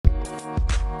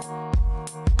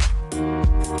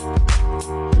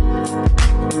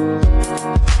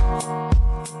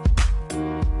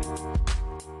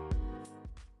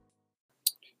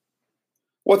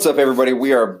What's up, everybody?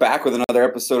 We are back with another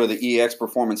episode of the EX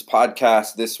Performance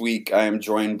Podcast. This week, I am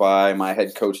joined by my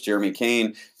head coach, Jeremy Kane,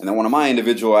 and then one of my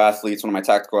individual athletes, one of my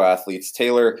tactical athletes,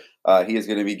 Taylor. He is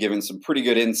going to be giving some pretty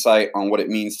good insight on what it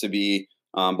means to be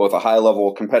both a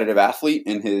high-level competitive athlete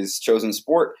in his chosen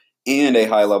sport and a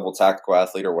high-level tactical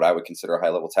athlete, or what I would consider a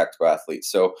high-level tactical athlete.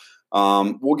 So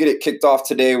we'll get it kicked off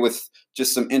today with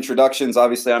just some introductions.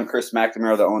 Obviously, I'm Chris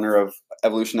McNamara, the owner of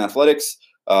Evolution Athletics.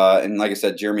 And like I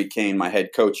said, Jeremy Kane, my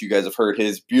head coach. You guys have heard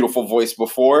his beautiful voice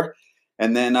before.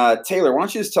 And then Taylor, why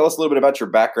don't you just tell us a little bit about your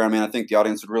background, man? I think the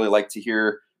audience would really like to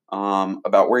hear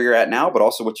about where you're at now, but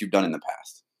also what you've done in the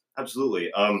past.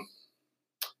 Absolutely.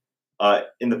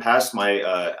 In the past, my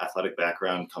athletic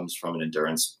background comes from an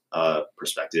endurance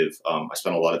perspective. I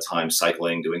spent a lot of time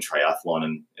cycling, doing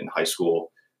triathlon in high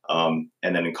school. And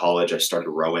then in college, I started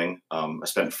rowing. I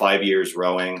spent 5 years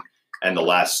rowing. And the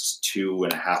last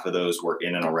 2.5 of those were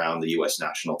in and around the U.S.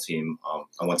 national team.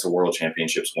 I went to World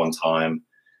Championships one time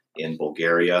in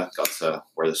Bulgaria, got to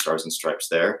wear the Stars and Stripes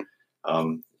there.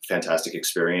 Fantastic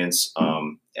experience.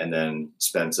 And then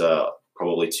spent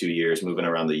probably 2 years moving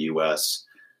around the U.S.,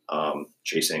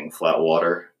 chasing flat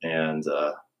water and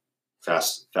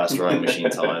fast rowing machine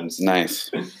times.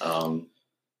 Nice.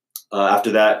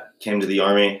 After that, came to the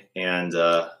Army, and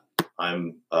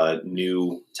I'm a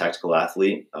new tactical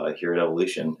athlete here at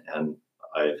Evolution, and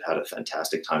I've had a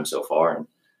fantastic time so far and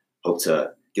hope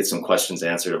to get some questions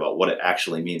answered about what it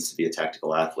actually means to be a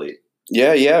tactical athlete.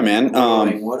 Yeah, man.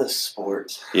 What a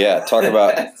sport. Yeah, talk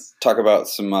about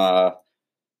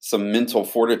some mental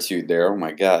fortitude there. Oh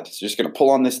my God, so just gonna pull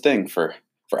on this thing for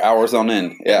hours on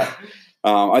end. Yeah.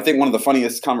 I think one of the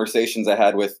funniest conversations I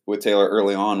had with Taylor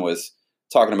early on was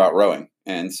talking about rowing,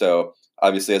 and so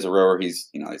obviously as a rower,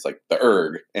 he's like the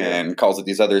erg and calls it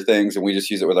these other things, and we just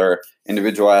use it with our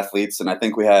individual athletes. And I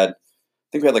think we had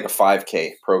like a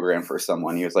 5K program for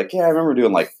someone. He was like, yeah, I remember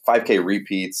doing like 5K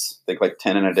repeats, I think like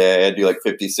 10 in a day. I'd do like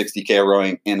 50, 60K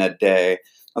rowing in a day. I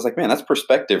was like, man, that's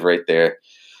perspective right there.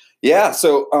 Yeah.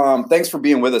 So thanks for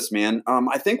being with us, man.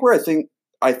 I think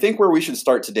where we should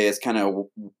start today is kind of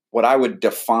what I would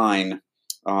define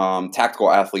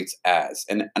tactical athletes as.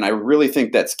 And I really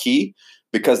think that's key,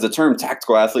 because the term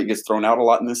tactical athlete gets thrown out a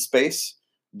lot in this space,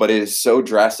 but it is so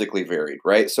drastically varied,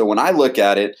 right? So when I look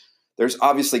at it, there's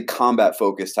obviously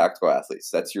combat-focused tactical athletes.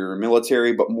 That's your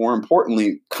military, but more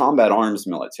importantly, combat arms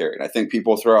military. And I think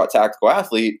people throw out tactical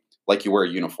athlete like you wear a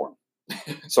uniform.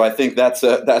 So I think that's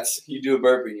you do a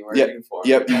burpee, you wear a uniform.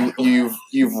 Yep,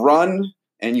 you've run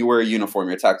and you wear a uniform.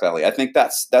 You're a tactical athlete. I think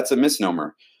that's a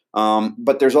misnomer.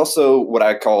 But there's also what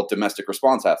I call domestic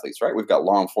response athletes, right? We've got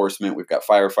law enforcement, we've got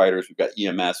firefighters, we've got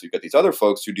EMS, we've got these other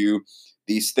folks who do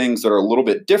these things that are a little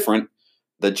bit different.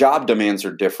 The job demands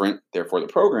are different, therefore the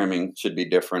programming should be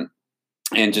different,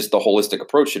 and just the holistic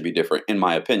approach should be different, in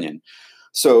my opinion.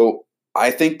 So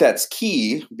I think that's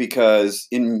key, because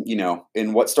in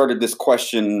what started this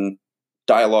question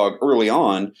dialogue early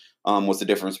on was the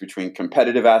difference between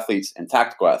competitive athletes and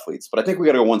tactical athletes. But I think we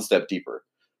got to go one step deeper.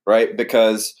 Right?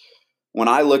 Because when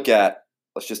I look at,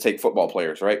 let's just take football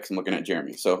players, right? Because I'm looking at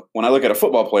Jeremy. So when I look at a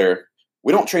football player,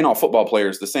 we don't train all football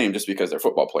players the same just because they're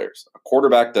football players. A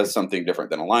quarterback does something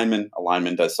different than a lineman. A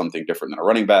lineman does something different than a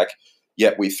running back.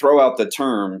 Yet we throw out the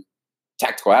term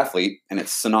tactical athlete, and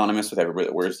it's synonymous with everybody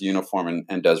that wears the uniform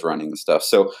and does running and stuff.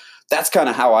 So that's kind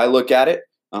of how I look at it.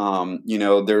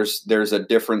 There's a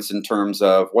difference in terms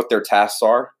of what their tasks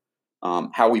are.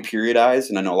 How we periodize,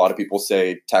 and I know a lot of people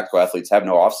say tactical athletes have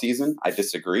no off season. I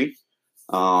disagree.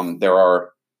 There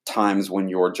are times when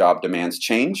your job demands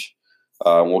change.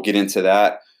 We'll get into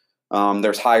that.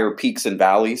 There's higher peaks and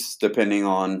valleys depending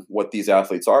on what these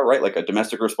athletes are, right? Like a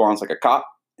domestic response, like a cop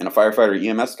and a firefighter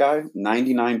EMS guy,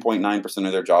 99.9%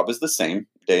 of their job is the same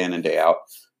day in and day out,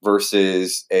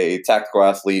 versus a tactical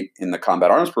athlete in the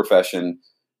combat arms profession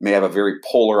may have a very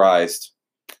polarized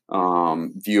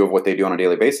view of what they do on a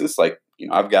daily basis. Like,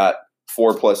 I've got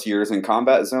 4+ years in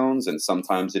combat zones, and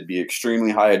sometimes it'd be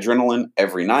extremely high adrenaline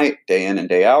every night, day in and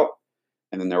day out.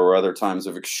 And then there were other times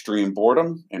of extreme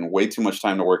boredom and way too much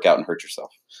time to work out and hurt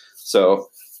yourself. So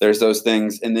there's those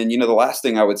things. And then, the last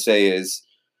thing I would say is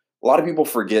a lot of people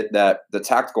forget that the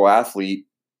tactical athlete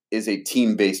is a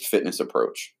team-based fitness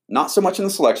approach. Not so much in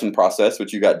the selection process,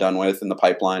 which you got done with in the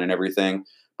pipeline and everything.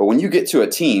 But when you get to a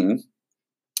team,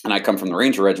 and I come from the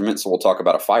Ranger Regiment, so we'll talk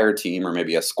about a fire team or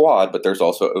maybe a squad, but there's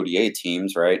also ODA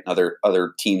teams, right?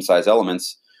 Other team size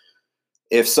elements.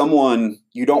 You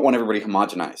don't want everybody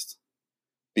homogenized,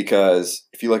 because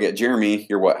if you look at Jeremy,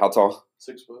 you're what? How tall?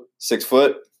 6 foot. 6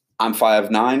 foot. I'm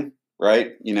 5'9",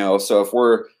 right? So if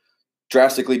we're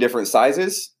drastically different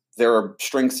sizes, there are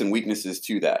strengths and weaknesses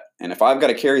to that. And if I've got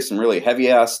to carry some really heavy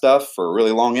ass stuff for a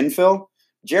really long infill,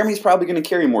 Jeremy's probably going to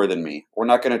carry more than me. We're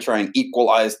not going to try and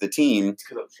equalize the team. It's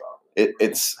because I'm strong.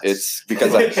 It's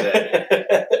because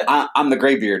I'm the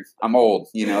graybeard. I'm old,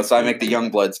 so I make the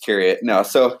young bloods carry it. No,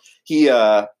 so we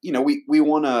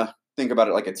want to think about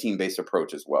it like a team-based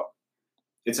approach as well.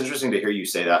 It's interesting to hear you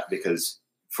say that, because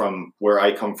from where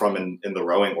I come from in the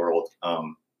rowing world,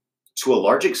 to a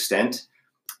large extent,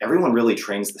 everyone really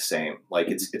trains the same. Like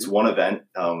it's one event.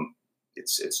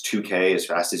 It's 2K as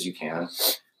fast as you can.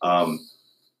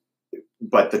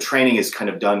 But the training is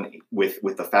kind of done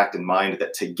with the fact in mind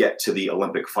that to get to the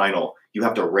Olympic final, you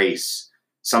have to race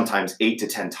sometimes 8 to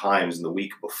 10 times in the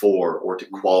week before, or to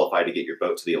qualify to get your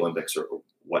boat to the Olympics or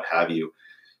what have you.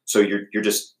 So you're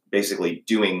just basically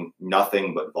doing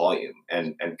nothing but volume.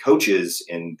 And coaches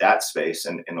in that space,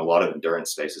 and in a lot of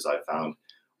endurance spaces I've found,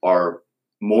 are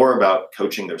more about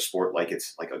coaching their sport like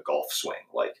it's like a golf swing.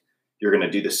 Like, you're going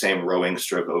to do the same rowing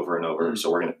stroke over and over.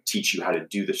 So we're going to teach you how to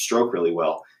do the stroke really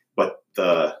well. But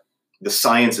the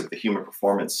science of the human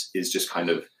performance is just kind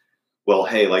of, well,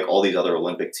 hey, like all these other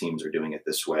Olympic teams are doing it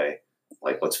this way.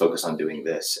 Like, let's focus on doing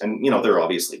this. And, there are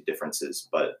obviously differences,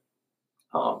 but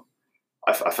I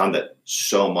found that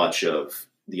so much of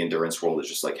the endurance world is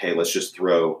just like, hey, let's just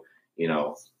throw,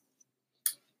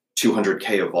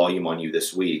 200K of volume on you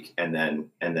this week. And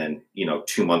then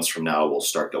 2 months from now, we'll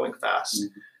start going fast.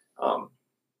 Mm-hmm.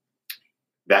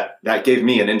 That gave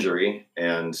me an injury,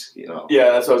 and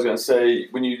Yeah, that's what I was gonna say.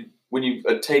 When you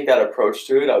take that approach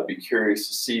to it, I would be curious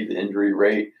to see the injury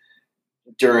rate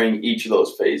during each of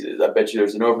those phases. I bet you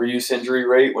there's an overuse injury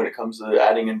rate when it comes to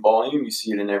adding in volume. You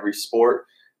see it in every sport,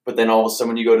 but then all of a sudden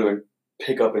when you go to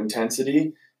pick up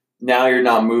intensity, now you're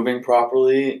not moving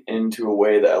properly into a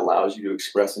way that allows you to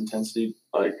express intensity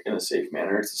like in a safe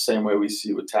manner. It's the same way we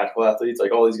see with tactical athletes.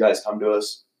 Like, all these guys come to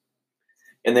us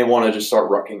and they want to just start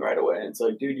rucking right away. And it's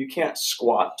like, dude, you can't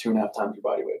squat 2.5 times your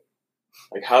body weight.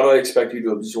 Like, how do I expect you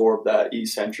to absorb that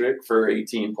eccentric for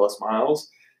 18 plus miles?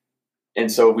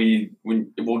 And so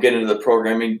we'll get into the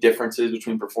programming differences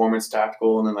between performance,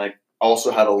 tactical, and then like also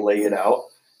how to lay it out.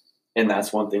 And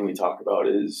that's one thing we talk about,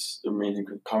 is the main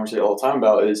conversation all the time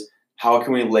about is how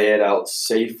can we lay it out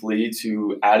safely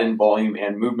to add in volume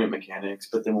and movement mechanics,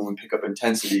 but then when we pick up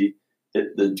intensity,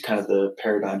 the kind of the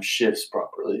paradigm shifts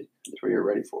properly to where you're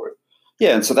ready for it.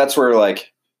 Yeah, and so that's where,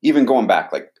 like, even going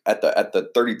back, like at the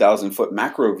 30,000 foot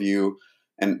macro view,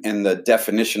 and the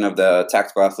definition of the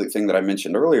tactical athlete thing that I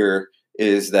mentioned earlier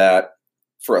is that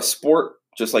for a sport,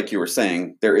 just like you were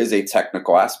saying, there is a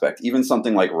technical aspect. Even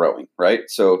something like rowing, right?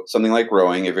 So something like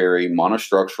rowing, a very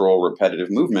monostructural, repetitive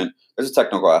movement, there's a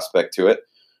technical aspect to it.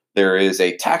 There is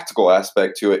a tactical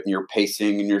aspect to it in your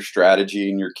pacing and your strategy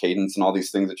and your cadence and all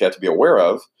these things that you have to be aware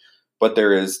of. But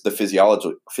there is the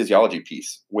physiology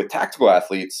piece. With tactical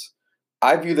athletes,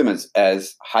 I view them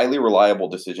as highly reliable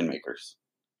decision makers,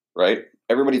 right?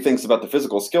 Everybody thinks about the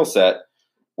physical skill set.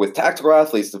 With tactical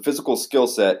athletes, the physical skill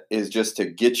set is just to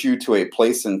get you to a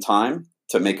place and time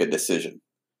to make a decision,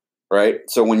 right?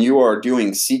 So when you are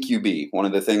doing CQB, one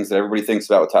of the things that everybody thinks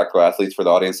about with tactical athletes, for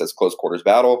the audience, that's close quarters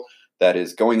battle, that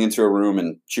is going into a room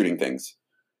and shooting things.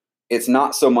 It's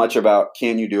not so much about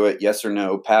can you do it, yes or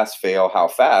no, pass, fail, how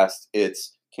fast.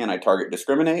 It's can I target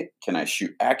discriminate? Can I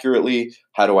shoot accurately?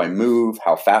 How do I move?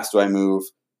 How fast do I move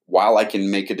while I can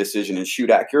make a decision and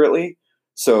shoot accurately?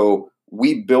 So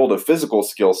we build a physical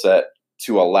skill set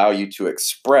to allow you to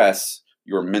express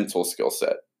your mental skill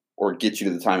set or get you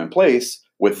to the time and place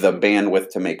with the bandwidth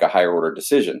to make a higher order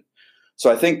decision. So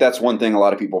I think that's one thing a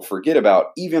lot of people forget about,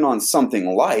 even on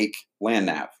something like land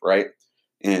nav, right?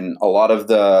 In a lot of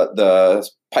the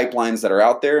pipelines that are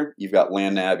out there, you've got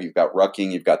land nav, you've got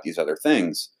rucking, you've got these other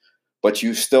things, but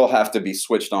you still have to be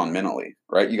switched on mentally,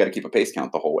 right? You got to keep a pace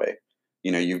count the whole way.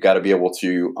 You've got to be able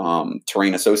to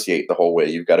terrain associate the whole way.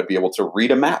 You've got to be able to read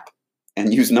a map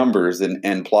and use numbers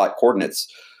and plot coordinates.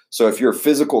 So if your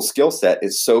physical skill set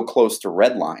is so close to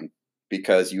red line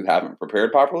because you haven't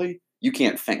prepared properly, you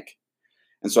can't think.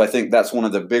 And so I think that's one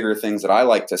of the bigger things that I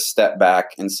like to step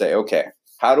back and say, okay,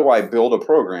 how do I build a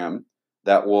program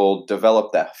that will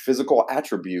develop the physical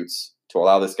attributes to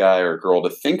allow this guy or girl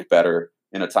to think better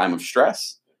in a time of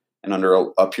stress and under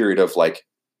a period of like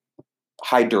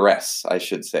high duress, I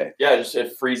should say. Yeah,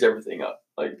 it frees everything up.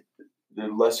 Like, the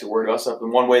less you're worried about stuff.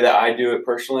 And one way that I do it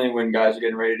personally when guys are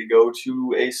getting ready to go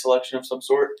to a selection of some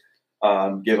sort,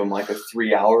 give them like a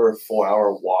 3-hour or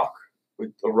 4-hour walk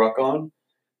with a ruck on.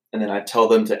 And then I tell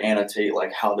them to annotate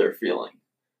like how they're feeling.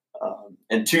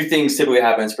 And two things typically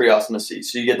happen. It's pretty awesome to see.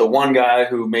 So you get the one guy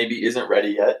who maybe isn't ready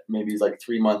yet. Maybe he's like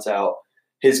 3 months out.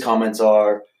 His comments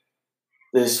are,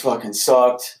 this fucking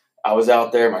sucked. I was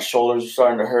out there, my shoulders were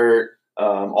starting to hurt,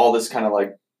 all this kind of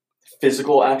like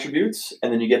physical attributes.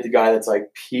 And then you get the guy that's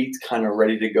like peaked, kind of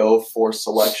ready to go for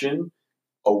selection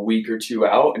a week or two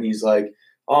out. And he's like,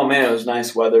 oh man, it was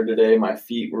nice weather today. My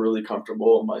feet were really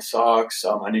comfortable. My socks,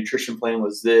 my nutrition plan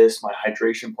was this. My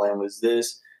hydration plan was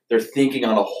this. They're thinking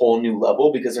on a whole new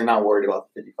level because they're not worried about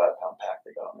the 55-pound pack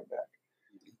they got on their back.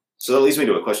 So that leads me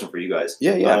to a question for you guys.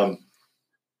 Yeah.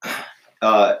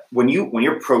 When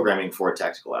you're programming for a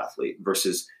tactical athlete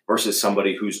versus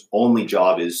somebody whose only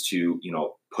job is to,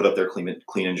 put up their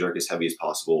clean and jerk as heavy as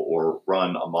possible or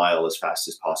run a mile as fast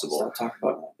as possible. Stop talking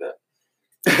about it like that.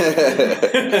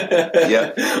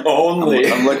 Yeah.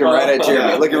 Only. I'm looking right at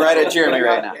Jeremy. Looking right at Jeremy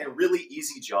right now. And a really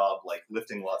easy job, like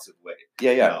lifting lots of weight.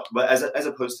 Yeah. But as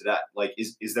opposed to that, like,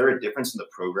 is there a difference in the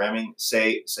programming?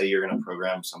 Say you're going to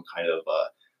program some kind of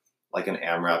like an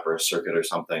AMRAP or a circuit or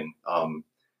something,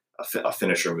 a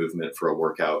finisher movement for a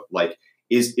workout. Like,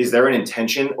 is there an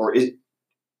intention, or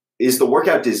is the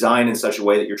workout designed in such a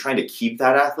way that you're trying to keep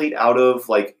that athlete out of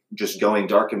like just going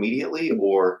dark immediately,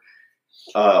 or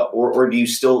do you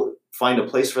still find a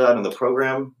place for that in the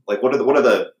program? Like, what are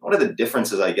the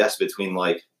differences, I guess, between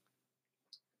like,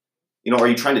 are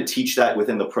you trying to teach that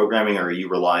within the programming, or are you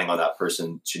relying on that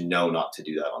person to know not to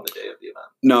do that on the day of the event?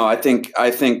 No, I think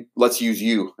let's use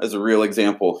you as a real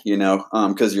example,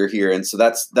 because you're here. And so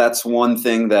that's one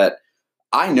thing that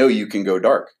I know you can go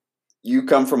dark. You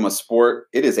come from a sport.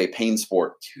 It is a pain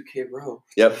sport. 2K row.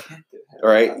 Yep. All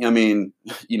right. I mean,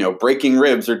 breaking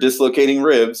ribs or dislocating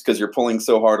ribs because you're pulling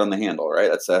so hard on the handle,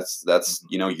 right? That's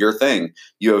your thing.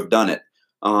 You have done it.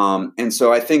 And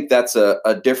so I think that's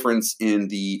a difference in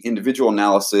the individual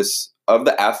analysis of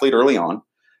the athlete early on,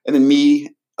 and then me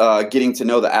getting to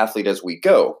know the athlete as we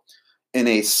go. In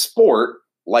a sport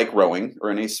like rowing,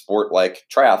 or in a sport like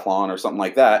triathlon or something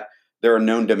like that, there are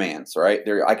known demands, right?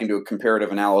 I can do a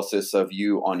comparative analysis of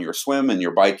you on your swim and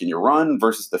your bike and your run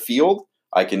versus the field.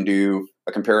 I can do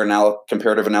a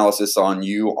comparative analysis on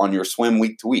you on your swim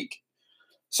week to week.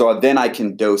 So then I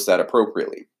can dose that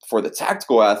appropriately. For the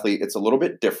tactical athlete, it's a little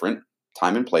bit different.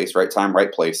 Time and place, right time,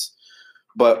 right place.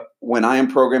 But when I am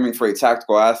programming for a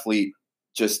tactical athlete,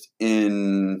 just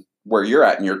in where you're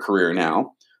at in your career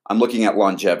now, I'm looking at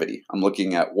longevity. I'm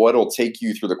looking at what will take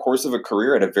you through the course of a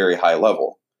career at a very high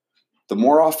level. The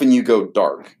more often you go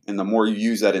dark and the more you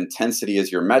use that intensity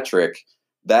as your metric,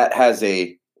 that has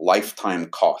a lifetime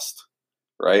cost,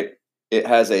 right? It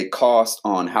has a cost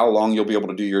on how long you'll be able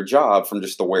to do your job from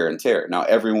just the wear and tear. Now,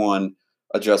 everyone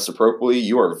adjusts appropriately.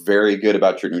 You are very good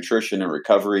about your nutrition and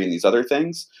recovery and these other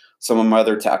things. Some of my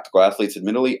other tactical athletes,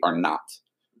 admittedly, are not,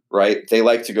 right? They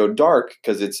like to go dark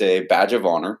because it's a badge of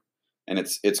honor and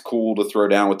it's cool to throw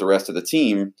down with the rest of the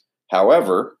team.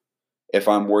 However, if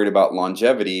I'm worried about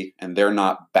longevity and they're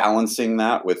not balancing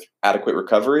that with adequate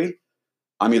recovery,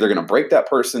 I'm either going to break that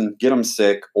person, get them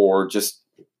sick, or just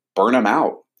burn them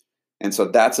out. And so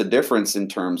that's a difference in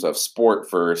terms of sport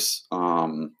versus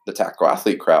the tactical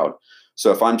athlete crowd.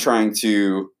 So if I'm trying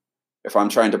to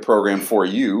program for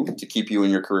you to keep you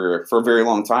in your career for a very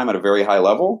long time at a very high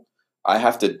level, I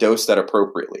have to dose that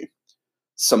appropriately.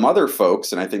 Some other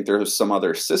folks, and I think there's some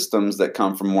other systems that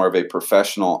come from more of a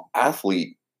professional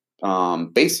athlete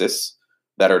basis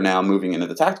that are now moving into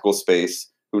the tactical space,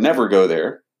 who never go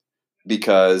there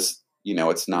because,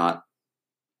 it's not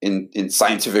in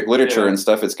scientific literature and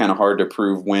stuff. It's kind of hard to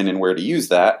prove when and where to use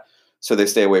that. So they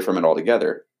stay away from it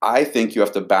altogether. I think you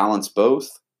have to balance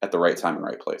both at the right time and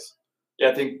right place. Yeah,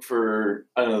 I think the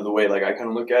way like I kind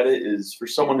of look at it is for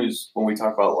someone when we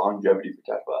talk about longevity for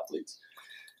tactical athletes,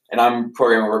 and I'm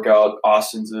programming a workout,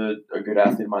 Austin's a good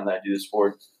athlete of mine that I do this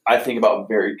for, I think about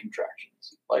varied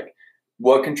contractions. Like,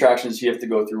 what contractions he have to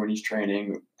go through when he's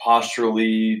training,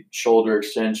 posturally, shoulder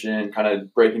extension, kind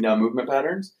of breaking down movement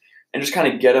patterns, and just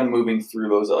kind of get him moving through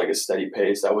those at like a steady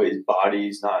pace. That way his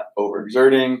body's not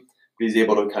overexerting, but he's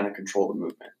able to kind of control the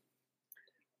movement.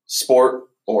 Sport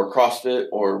or CrossFit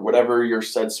or whatever your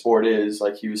said sport is,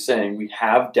 like he was saying, we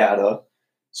have data.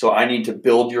 So I need to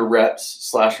build your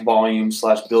reps / volume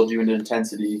 / build you into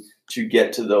intensity to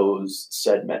get to those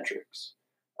said metrics.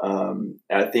 And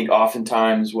I think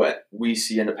oftentimes what we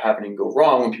see end up happening go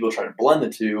wrong when people try to blend the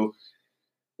two.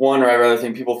 One, or I rather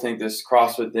think people think this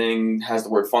CrossFit thing has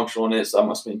the word functional in it, so that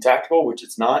must mean tactical, which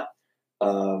it's not.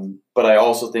 But I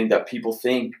also think that people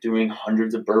think doing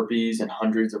hundreds of burpees and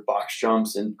hundreds of box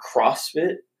jumps in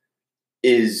CrossFit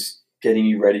is getting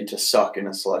you ready to suck in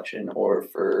a selection or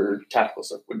for tactical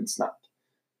stuff when it's not.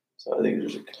 So I think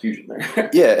there's a confusion there.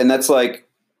 Yeah, and that's like,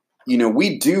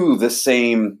 we do the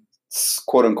same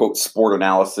quote unquote sport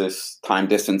analysis, time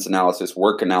distance analysis,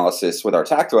 work analysis with our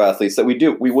tactical athletes that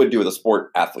we would do with a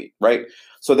sport athlete, right?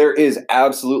 So there is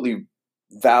absolutely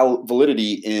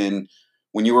validity in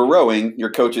when you were rowing, your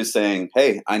coach is saying,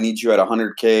 hey, I need you at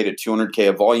 100K to 200K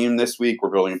of volume this week. We're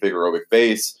building a big aerobic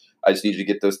base. I just need you to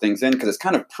get those things in because it's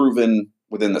kind of proven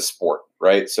within the sport,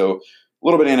 right? So a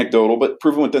little bit anecdotal, but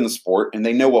proven within the sport, and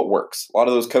they know what works. A lot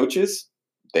of those coaches,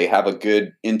 they have a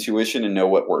good intuition and know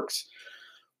what works.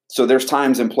 So there's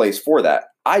times in place for that.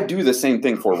 I do the same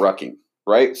thing for rucking,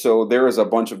 right? So there is a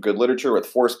bunch of good literature with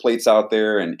force plates out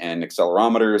there and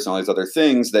accelerometers and all these other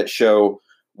things that show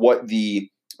what the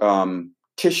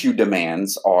tissue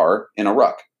demands are in a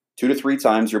ruck, 2 to 3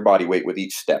 times your body weight with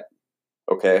each step.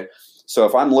 Okay. So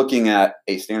if I'm looking at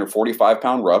a standard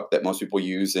 45-pound ruck that most people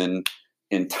use in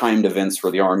timed events for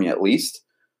the Army at least,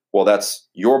 well, that's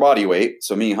your body weight.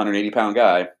 So me, 180-pound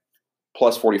guy,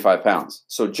 plus 45 pounds.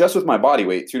 So just with my body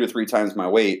weight, 2 to 3 times my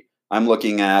weight, I'm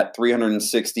looking at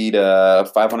 360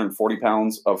 to 540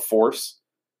 pounds of force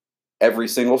every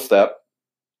single step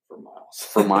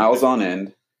for miles on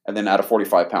end, and then at a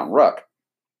 45-pound ruck.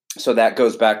 So that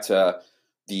goes back to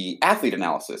the athlete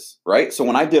analysis, right? So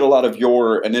when I did a lot of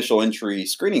your initial entry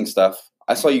screening stuff,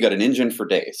 I saw you got an engine for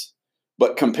days.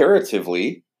 But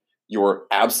comparatively, your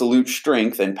absolute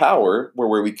strength and power were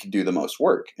where we could do the most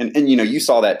work. And you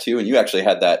saw that too, and you actually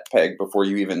had that peg before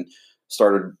you even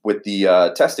started with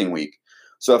the testing week.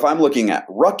 So if I'm looking at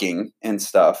rucking and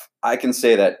stuff, I can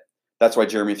say that that's why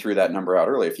Jeremy threw that number out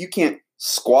earlier. If you can't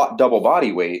squat double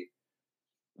body weight,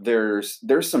 there's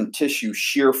some tissue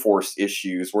shear force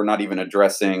issues we're not even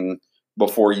addressing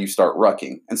before you start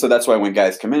rucking. And so that's why when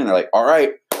guys come in and they're like, all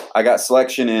right, I got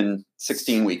selection in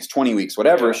 16 weeks, 20 weeks,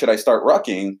 whatever, should I start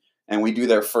rucking? And we do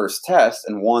their first test,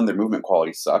 and one, their movement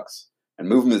quality sucks. And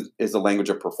movement is the language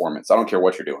of performance. I don't care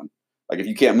what you're doing. Like if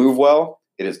you can't move well,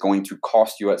 it is going to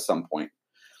cost you at some point.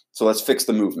 So let's fix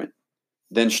the movement.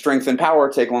 Then strength and power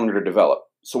take longer to develop.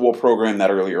 So we'll program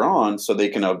that earlier on so they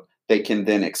can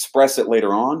then express it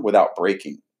later on without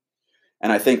breaking.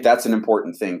 And I think that's an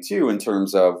important thing too in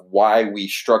terms of why we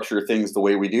structure things the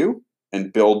way we do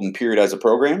and build and periodize a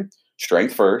program.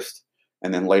 Strength first,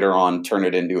 and then later on turn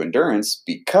it into endurance,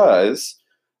 because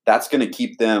that's going to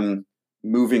keep them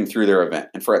moving through their event.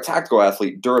 And for a tactical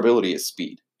athlete, durability is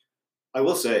speed. I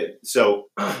will say, so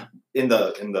in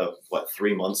the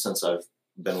 3 months since I've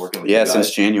been working with you guys,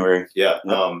 since January. Yeah.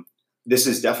 Yep. This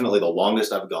is definitely the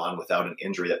longest I've gone without an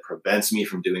injury that prevents me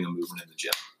from doing a movement in the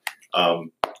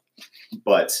gym.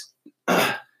 But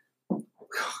God,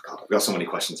 I've got so many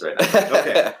questions right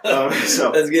now. Okay.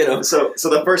 So let's get them. So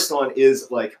the first one is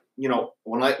like,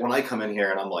 when I come in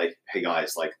here and I'm like, hey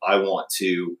guys, like I want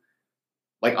to,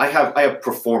 like I have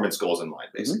performance goals in mind,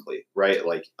 basically, right?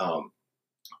 Like,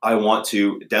 I want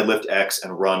to deadlift X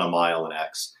and run a mile in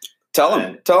X. Tell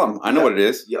them. I know what it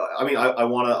is. Yeah, I mean, I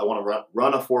want to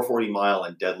run a 440 mile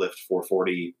and deadlift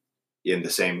 440 in the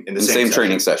same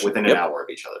training session within an hour of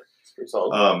each other. Pretty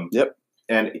solid. Yep.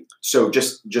 And so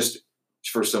just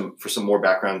for some more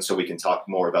background, so we can talk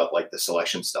more about like the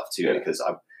selection stuff too, because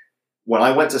when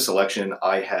I went to selection,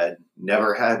 I had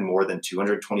never had more than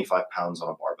 225 pounds on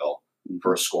a barbell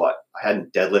for a squat. I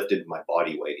hadn't deadlifted my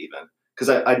body weight even because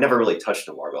I'd never really touched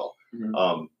a barbell.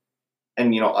 Mm-hmm.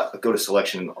 And, I go to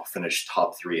selection, I'll finish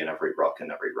top 3 in every ruck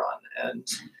and every run and,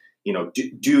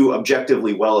 do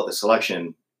objectively well at the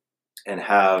selection and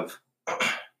have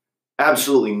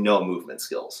absolutely no movement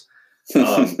skills.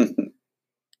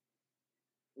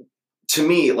 To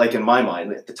me, like in my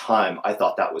mind at the time, I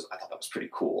thought that was pretty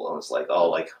cool. I was like, oh,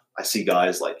 like I see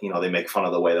guys like, they make fun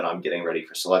of the way that I'm getting ready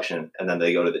for selection. And then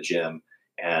they go to the gym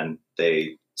and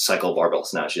they cycle barbell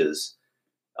snatches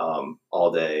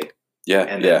all day. Yeah.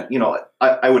 And then,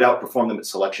 I would outperform them at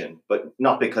selection, but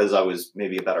not because I was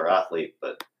maybe a better athlete,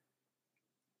 but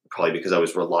probably because I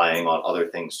was relying on other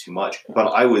things too much. But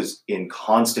I was in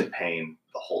constant pain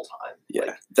the whole time.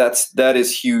 Yeah, that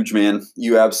is huge, man.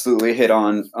 You absolutely hit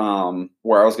on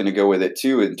where I was going to go with it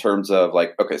too, in terms of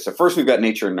like, okay, so first we've got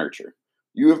nature and nurture.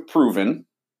 You have proven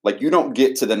like you don't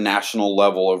get to the national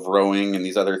level of rowing and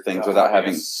these other things without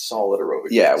having solid aerobic.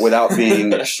 Yeah, without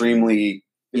being extremely,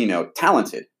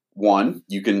 talented. One,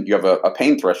 you have a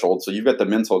pain threshold, so you've got the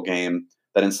mental game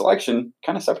that in selection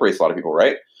kind of separates a lot of people,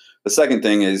 right? The second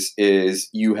thing is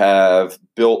you have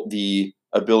built the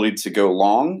ability to go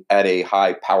long at a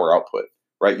high power output,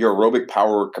 right? Your aerobic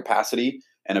power capacity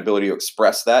and ability to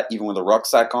express that, even with a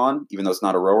rucksack on, even though it's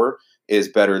not a rower, is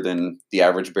better than the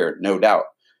average Beret, no doubt.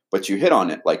 But you hit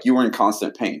on it, like you were in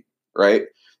constant pain, right?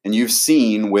 And you've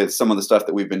seen with some of the stuff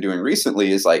that we've been doing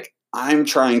recently is like, I'm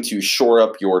trying to shore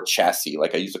up your chassis.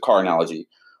 Like I use a car analogy.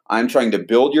 I'm trying to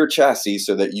build your chassis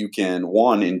so that you can,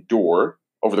 one, endure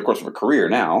over the course of a career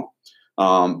now,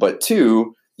 but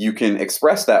two, you can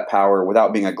express that power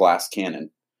without being a glass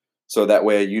cannon. So that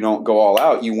way you don't go all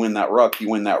out, you win that ruck, you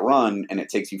win that run, and it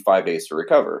takes you 5 days to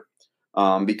recover.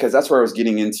 Because that's where I was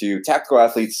getting into. Tactical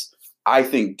athletes, I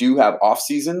think, do have off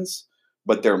seasons,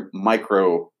 but they're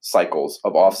micro cycles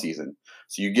of off season.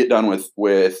 So you get done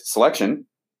with selection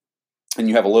and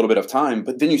you have a little bit of time,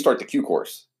 but then you start the Q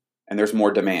course and there's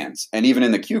more demands. And even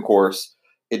in the Q course,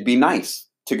 it'd be nice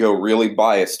to go really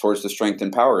biased towards the strength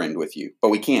and power end with you, but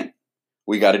we can't.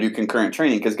 We got to do concurrent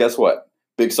training because guess what?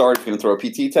 Big Sarge is going to throw a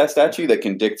PT test at you that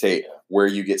can dictate where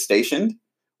you get stationed,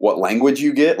 what language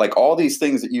you get, like all these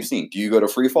things that you've seen. Do you go to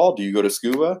free fall? Do you go to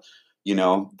scuba? You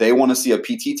know, they want to see a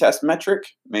PT test metric,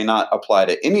 may not apply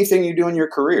to anything you do in your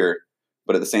career,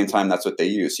 but at the same time, that's what they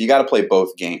use. So you got to play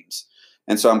both games.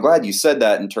 And so I'm glad you said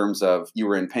that in terms of you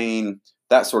were in pain,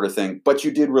 that sort of thing, but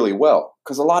you did really well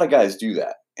because a lot of guys do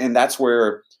that. And that's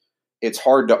where it's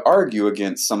hard to argue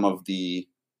against some of the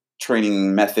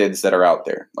training methods that are out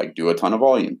there, like do a ton of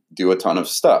volume, do a ton of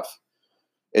stuff.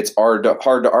 It's hard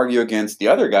to argue against the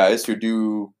other guys who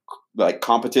do like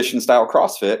competition style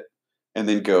CrossFit and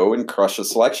then go and crush a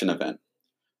selection event.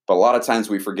 But a lot of times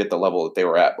we forget the level that they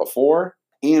were at before,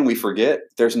 and we forget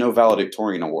there's no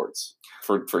valedictorian awards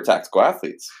for tactical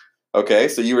athletes. Okay,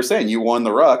 so you were saying you won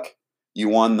the ruck, you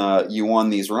won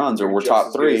these runs, or we're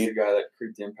top 3. The guy that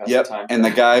creeped in past yep, the time. and the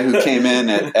guy who came in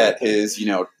at his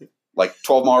like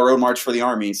 12-mile road march for the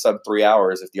Army, sub 3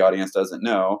 hours. If the audience doesn't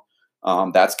know,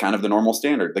 that's kind of the normal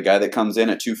standard. The guy that comes in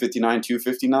at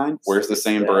 259, wears the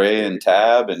same beret and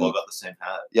tab, and all got the same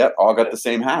hat. Yep, all got the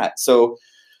same hat. So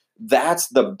that's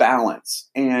the balance.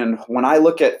 And when I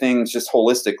look at things just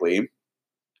holistically,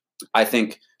 I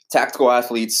think tactical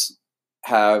athletes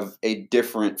have a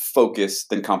different focus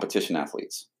than competition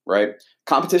athletes, right?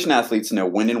 Competition athletes know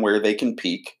when and where they can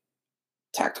peak.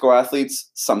 Tactical athletes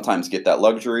sometimes get that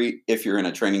luxury if you're in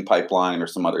a training pipeline or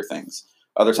some other things.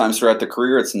 Other times throughout the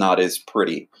career, it's not as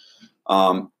pretty.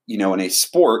 In a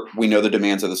sport, we know the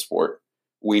demands of the sport.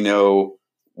 We know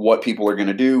what people are going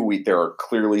to do. There are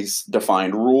clearly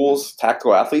defined rules.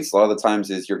 Tactical athletes, a lot of the times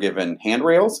is you're given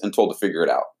handrails and told to figure it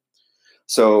out.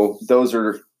 So those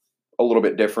are a little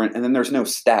bit different. And then there's no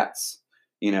stats.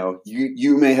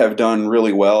 You may have done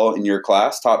really well in your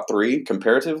class, top 3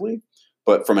 comparatively,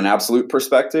 but from an absolute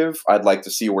perspective, I'd like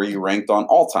to see where you ranked on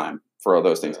all time for all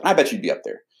those things. And I bet you'd be up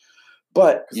there.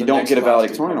 But you don't get a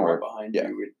valedictorian award. Behind you,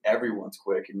 and everyone's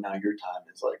quick, and now your time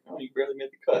is like, oh, you barely made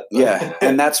the cut. Yeah,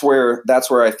 and that's where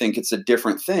I think it's a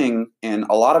different thing. And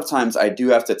a lot of times I do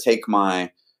have to take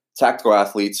my tactical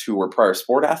athletes who were prior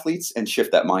sport athletes and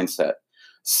shift that mindset.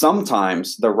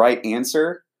 Sometimes the right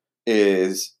answer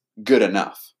is good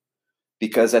enough,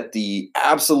 because at the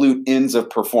absolute ends of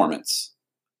performance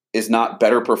is not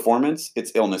better performance,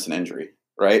 it's illness and injury.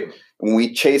 Right? When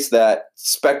we chase that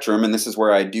spectrum, and this is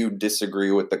where I do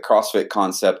disagree with the CrossFit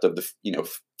concept of the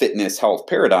fitness health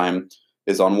paradigm,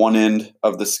 is on one end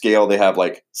of the scale they have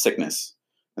like sickness,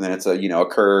 and then it's a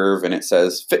curve, and it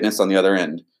says fitness on the other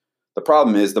end. The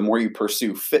problem is the more you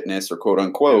pursue fitness or quote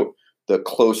unquote, the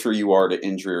closer you are to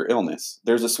injury or illness.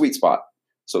 There's a sweet spot.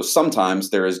 So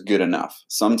sometimes there is good enough.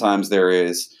 Sometimes there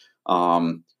is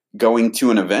going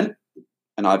to an event,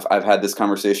 and I've had this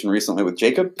conversation recently with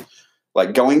Jacob.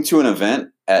 Like going to an event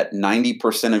at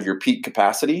 90% of your peak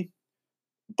capacity,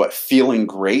 but feeling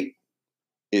great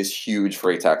is huge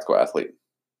for a tactical athlete.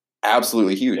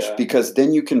 Absolutely huge, because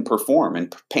then you can perform,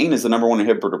 and pain is the number 1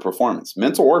 inhibitor to performance,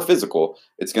 mental or physical.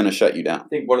 It's going to shut you down. I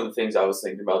think one of the things I was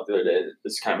thinking about the other day,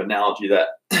 this kind of analogy that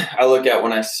I look at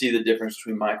when I see the difference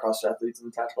between my CrossFit athletes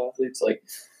and the tactical athletes, like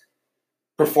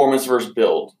performance versus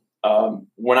build.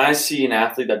 When I see an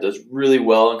athlete that does really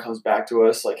well and comes back to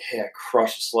us like, hey, I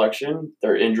crushed the selection,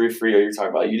 they're injury free, or you're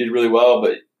talking about you did really well,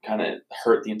 but kind of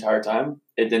hurt the entire time,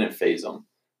 it didn't phase them.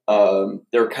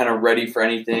 They're kind of ready for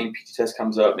anything. PT test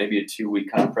comes up, maybe a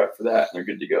 2-week kind of prep for that, and they're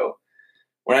good to go.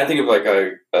 When I think of like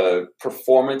a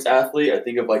performance athlete, I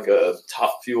think of like a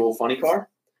Top Fuel funny car,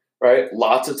 right?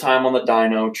 Lots of time on the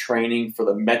dyno, training for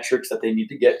the metrics that they need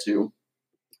to get to.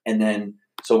 And then,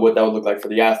 so what that would look like for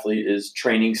the athlete is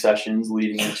training sessions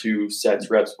leading into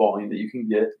sets, reps, volume that you can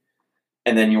get.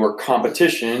 And then your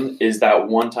competition is that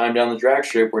one time down the drag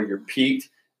strip where you're peaked,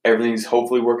 everything's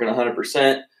hopefully working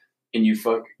 100%, and you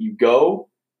go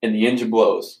and the engine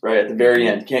blows, right? At the very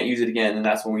end, you can't use it again, and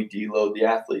that's when we deload the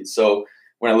athlete. So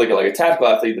when I look at like a tactical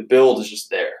athlete, the build is just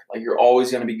there. Like you're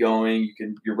always going to be going.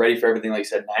 You're ready for everything. Like I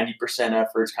said, 90%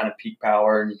 effort is kind of peak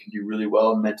power, and you can do really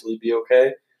well and mentally be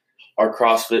okay. Our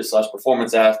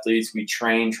CrossFit/performance athletes, we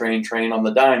train on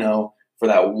the dyno for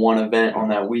that one event on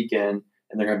that weekend,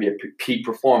 and they're going to be a peak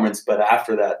performance. But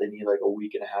after that, they need like a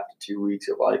week and a half to 2 weeks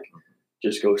of like,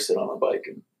 just go sit on a bike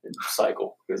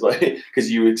cycle because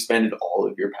you expended all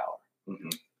of your power. Mm-hmm.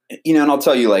 You know, and I'll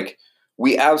tell you, like,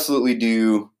 we absolutely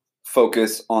do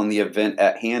focus on the event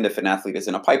at hand if an athlete is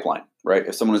in a pipeline, right?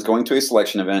 If someone is going to a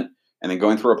selection event and then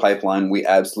going through a pipeline, we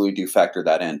absolutely do factor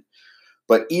that in.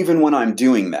 But even when I'm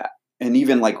doing that, and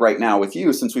even like right now with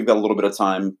you, since we've got a little bit of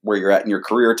time where you're at in your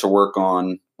career to work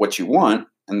on what you want,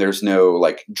 and there's no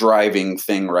like driving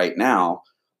thing right now,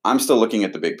 I'm still looking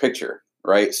at the big picture,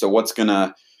 right? So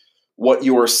what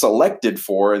you are selected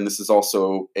for, and this is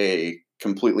also a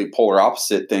completely polar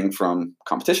opposite thing from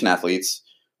competition athletes,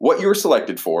 what you're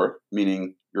selected for,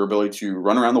 meaning your ability to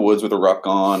run around the woods with a ruck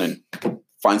on and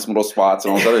find some little spots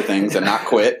and all those other things and not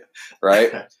quit,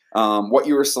 right? What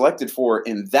you were selected for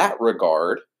in that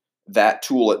regard, that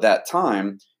tool at that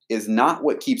time, is not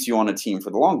what keeps you on a team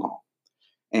for the long haul.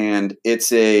 And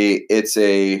it's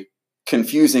a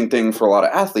confusing thing for a lot of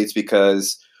athletes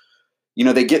because, you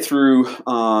know, they get through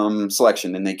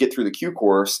selection and they get through the Q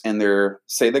course, and they're,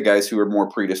 say, the guys who are more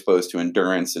predisposed to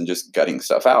endurance and just gutting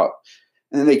stuff out.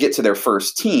 And then they get to their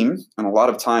first team, and a lot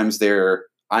of times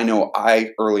I know I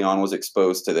early on was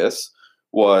exposed to this,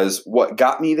 was what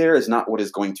got me there is not what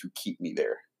is going to keep me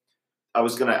there. I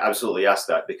was going to absolutely ask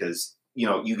that because, you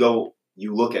know, you Google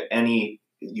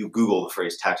the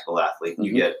phrase tactical athlete, and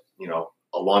you get, you know,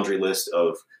 a laundry list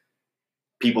of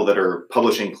people that are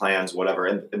publishing plans, whatever.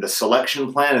 And the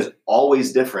selection plan is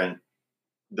always different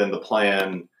than the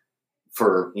plan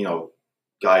for, you know,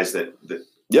 guys that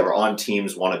are on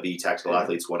teams, want to be tactical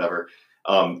athletes, whatever.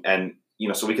 And, you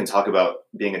know, so we can talk about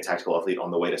being a tactical athlete on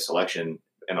the way to selection.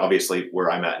 And obviously where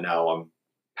I'm at now, I'm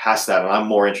past that, and I'm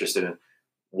more interested in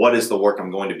what is the work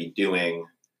I'm going to be doing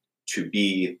to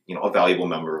be, you know, a valuable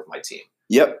member of my team.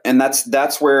 Yep. And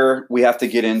that's where we have to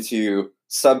get into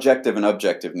subjective and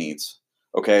objective needs.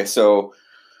 Okay. So,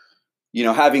 you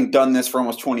know, having done this for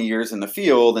almost 20 years in the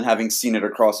field and having seen it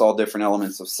across all different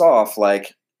elements of SOF,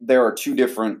 like, there are two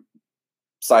different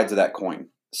sides of that coin.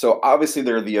 So obviously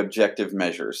there are the objective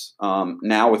measures.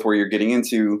 Now with where you're getting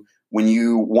into, when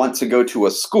you want to go to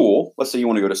a school, let's say you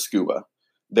want to go to scuba,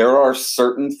 there are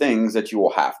certain things that you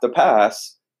will have to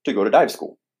pass to go to dive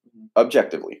school.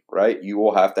 Objectively, right? You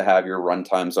will have to have your run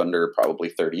times under probably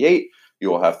 38. You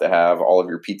will have to have all of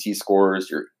your PT scores,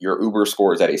 your Uber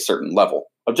scores at a certain level,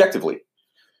 objectively.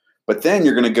 But then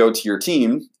you're going to go to your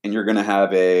team and you're going to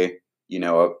have a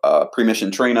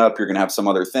pre-mission train up. You're going to have some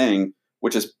other thing,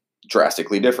 which is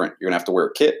drastically different. You're going to have to wear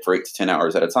a kit for 8 to 10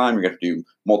 hours at a time. You're going to have to do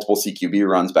multiple CQB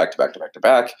runs back to back to back to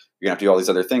back. You're going to have to do all these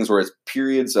other things, whereas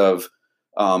periods of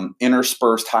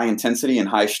interspersed high intensity and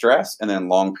high stress, and then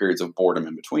long periods of boredom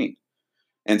in between.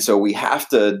 And so we have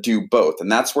to do both.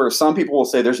 And that's where some people will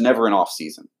say there's never an off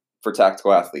season for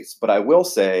tactical athletes. But I will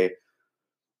say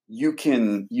you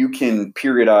can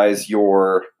periodize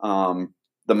your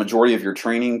the majority of your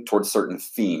training towards certain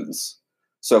themes.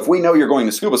 So if we know you're going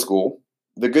to scuba school,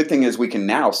 the good thing is we can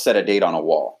now set a date on a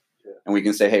wall, and we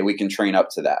can say, hey, we can train up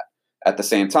to that. At the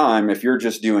same time, if you're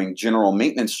just doing general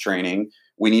maintenance training,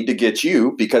 we need to get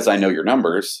you, because I know your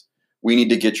numbers, we need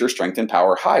to get your strength and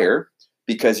power higher,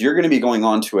 because you're going to be going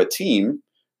on to a team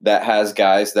that has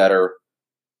guys that are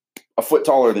a foot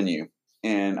taller than you.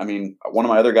 And I mean, one of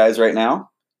my other guys right now,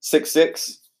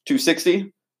 6'6",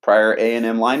 260, prior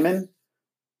A&M lineman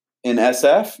in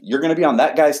SF, you're going to be on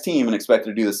that guy's team and expect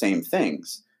to do the same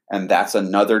things. And that's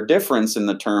another difference in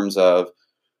the terms of,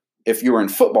 if you were in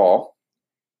football,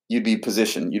 you'd be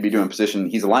position. You'd be doing position.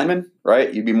 He's a lineman,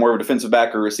 right? You'd be more of a defensive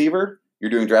back or receiver.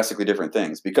 You're doing drastically different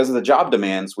things. Because of the job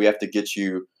demands, we have to get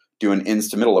you do an ends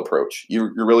to middle approach.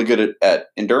 You're really good at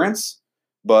endurance,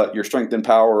 but your strength and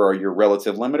power are your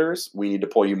relative limiters. We need to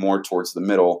pull you more towards the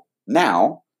middle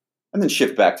now, and then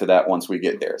shift back to that once we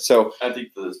get there. So I think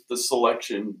the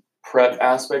selection prep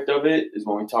aspect of it is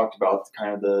when we talked about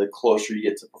kind of the closer you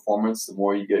get to performance, the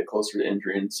more you get closer to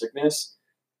injury and sickness.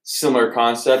 Similar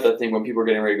concept. I think when people are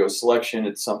getting ready to go selection,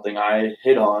 it's something I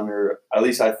hit on, or at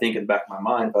least I think in the back of my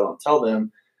mind, but I don't tell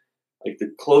them. Like,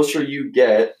 the closer you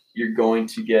get, you're going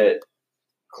to get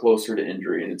closer to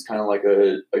injury. And it's kind of like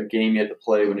a game you have to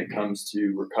play when it comes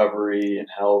to recovery and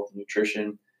health and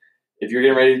nutrition. If you're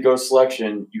getting ready to go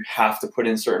selection, you have to put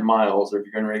in certain miles, or if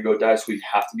you're getting ready to go dive school, you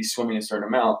have to be swimming a certain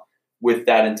amount. With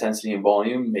that intensity and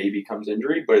volume, maybe comes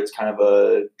injury, but it's kind of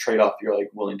a trade-off you're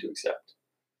like willing to accept.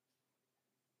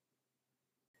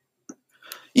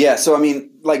 Yeah, so I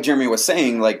mean, like Jeremy was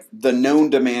saying, like, the known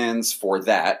demands for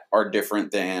that are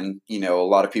different than, you know, a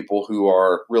lot of people who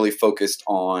are really focused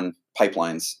on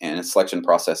pipelines and selection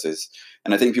processes.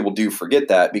 And I think people do forget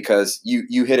that, because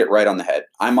you hit it right on the head.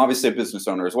 I'm obviously a business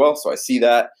owner as well, so I see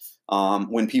that.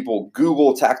 When people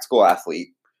Google tactical athlete,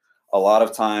 a lot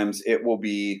of times it will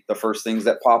be the first things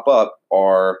that pop up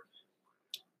are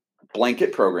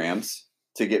blanket programs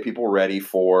to get people ready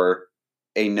for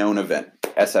a known event.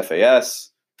 SFAS,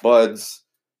 BUDS,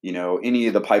 any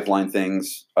of the pipeline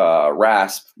things,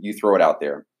 RASP, you throw it out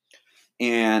there.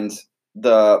 And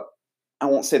I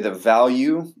won't say the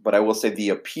value, but I will say the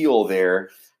appeal there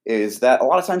is that a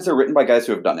lot of times they're written by guys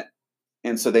who have done it.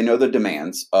 And so they know the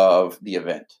demands of the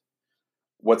event.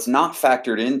 What's not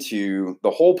factored into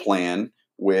the whole plan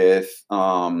with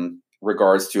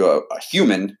regards to a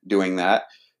human doing that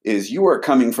is you are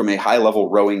coming from a high-level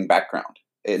rowing background,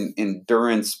 an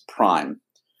endurance prime.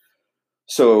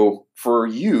 So for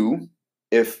you,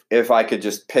 if I could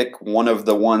just pick one of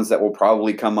the ones that will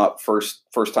probably come up first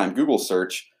time Google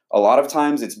search, a lot of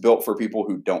times it's built for people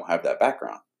who don't have that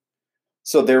background.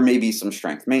 So there may be some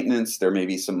strength maintenance, there may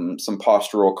be some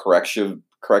postural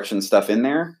correction stuff in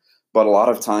there, but a lot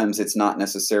of times it's not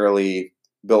necessarily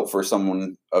built for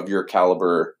someone of your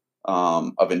caliber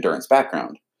of endurance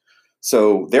background.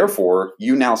 So therefore,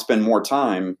 you now spend more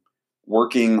time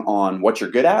working on what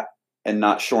you're good at and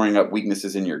not shoring up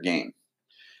weaknesses in your game.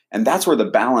 And that's where the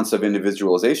balance of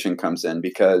individualization comes in,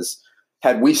 because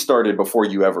had we started before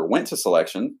you ever went to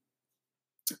selection,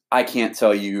 I can't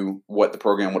tell you what the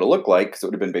program would have looked like because it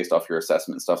would have been based off your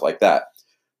assessment and stuff like that.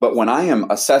 But when I am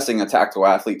assessing a tactical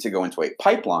athlete to go into a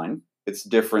pipeline, it's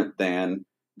different than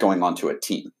going onto a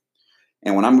team.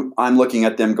 And when I'm looking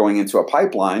at them going into a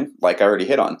pipeline, like I already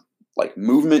hit on, like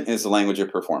movement is the language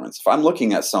of performance. If I'm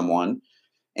looking at someone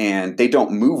and they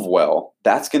don't move well,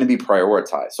 that's going to be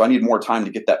prioritized. So I need more time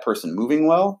to get that person moving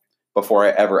well before I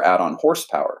ever add on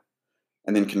horsepower.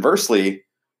 And then conversely,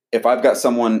 if I've got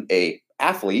someone, a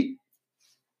athlete,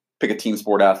 pick a team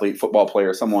sport athlete, football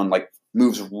player, someone like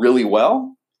moves really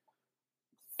well,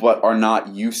 but are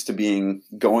not used to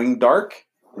going dark,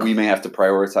 we may have to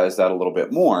prioritize that a little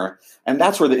bit more. And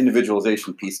that's where the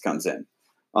individualization piece comes in.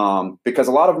 Because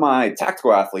a lot of my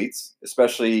tactical athletes,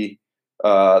 especially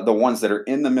the ones that are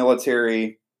in the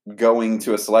military going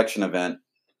to a selection event,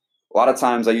 a lot of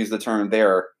times I use the term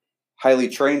they're highly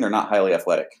trained, they're not highly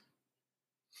athletic.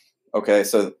 Okay,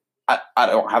 so I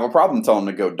don't have a problem telling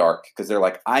them to go dark because they're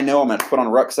like, I know I'm going to put on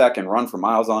a rucksack and run for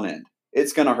miles on end.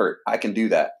 It's going to hurt. I can do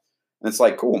that. And it's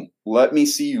like, cool, let me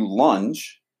see you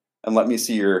lunge and let me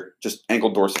see your just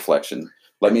ankle dorsiflexion.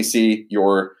 Let me see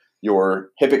your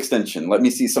hip extension. Let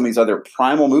me see some of these other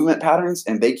primal movement patterns,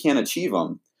 and they can't achieve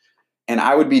them. And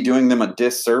I would be doing them a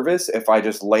disservice if I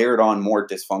just layered on more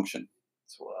dysfunction.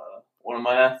 So one of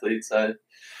my athletes,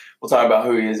 we'll talk about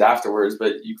who he is afterwards,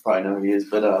 but you probably know who he is.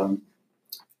 But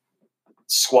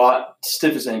squat,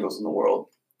 stiffest ankles in the world,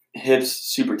 hips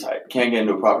super tight, can't get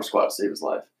into a proper squat to save his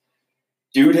life.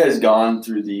 Dude has gone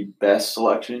through the best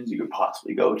selections you could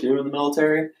possibly go to in the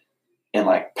military, and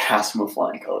like pass him with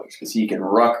flying colors because he can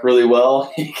ruck really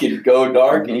well, he can go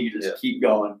dark, and he can just keep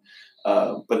going.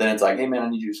 But then it's like, hey man, I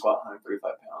need you to squat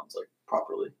 135 pounds like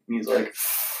properly. And he's like,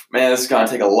 man, this is gonna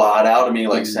take a lot out of me,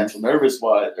 like central nervous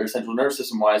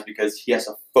system wise, because he has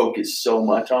to focus so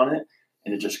much on it,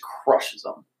 and it just crushes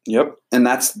him. Yep, and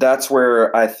that's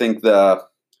where I think the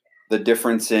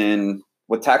difference in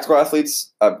with tactical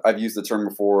athletes, I've used the term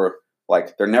before,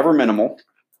 like they're never minimal,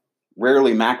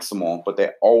 rarely maximal, but they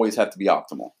always have to be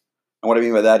optimal. And what I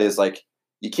mean by that is like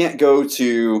you can't go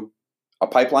to a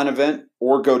pipeline event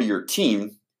or go to your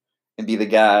team and be the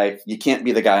guy. You can't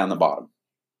be the guy on the bottom.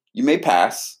 You may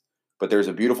pass, but there's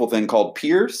a beautiful thing called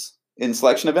peers in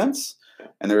selection events,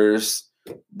 and there's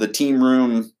the team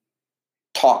room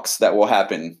talks that will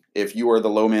happen if you are the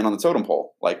low man on the totem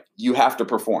pole. Like you have to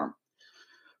perform.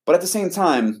 But at the same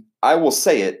time, I will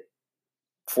say it,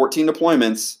 14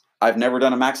 deployments, I've never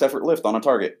done a max effort lift on a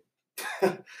target,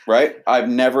 right? I've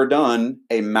never done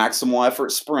a maximal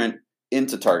effort sprint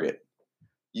into target.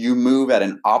 You move at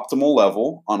an optimal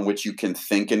level on which you can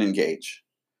think and engage.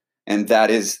 And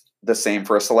that is the same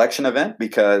for a selection event,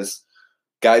 because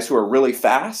guys who are really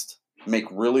fast make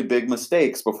really big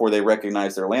mistakes before they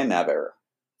recognize their land nav error.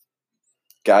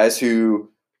 Guys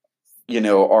who,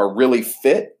 are really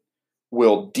fit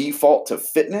will default to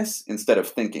fitness instead of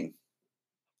thinking.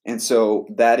 And so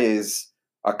that is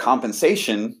a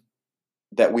compensation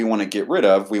that we want to get rid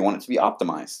of. We want it to be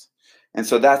optimized. And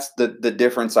so that's the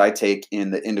difference I take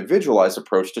in the individualized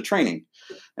approach to training.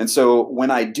 And so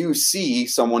when I do see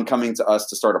someone coming to us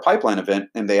to start a pipeline event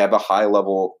and they have a high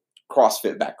level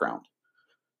CrossFit background,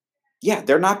 yeah,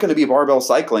 they're not going to be barbell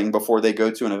cycling before they go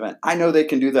to an event. I know they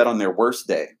can do that on their worst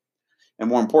day. And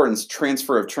more important,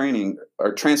 transfer of training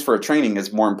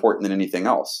is more important than anything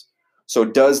else. So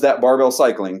does that barbell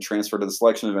cycling transfer to the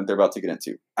selection event they're about to get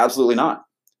into? Absolutely not.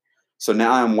 So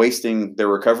now I'm wasting their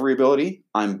recovery ability.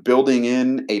 I'm building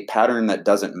in a pattern that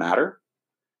doesn't matter.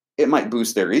 It might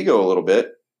boost their ego a little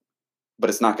bit, but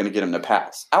it's not going to get them to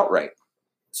pass outright.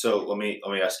 So let me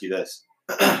ask you this.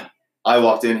 I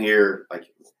walked in here like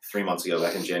 3 months ago,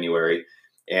 back in January,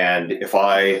 and if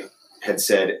I had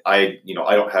said I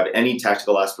don't have any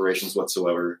tactical aspirations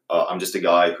whatsoever, I'm just a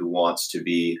guy who wants to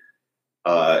be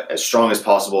as strong as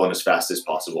possible and as fast as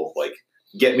possible. Like,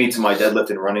 get me to my deadlift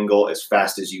and running goal as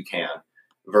fast as you can,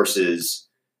 versus,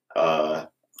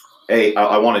 hey,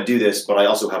 I want to do this, but I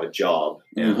also have a job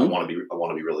and I want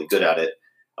to be really good at it.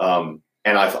 And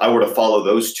I were to follow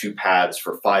those two paths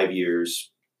for 5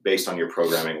 years based on your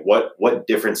programming, what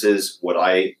differences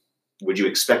would you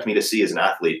expect me to see as an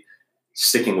athlete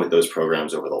sticking with those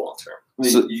programs over the long term?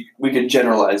 So we could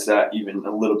generalize that even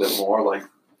a little bit more, like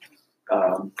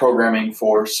programming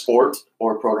for sport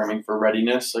or programming for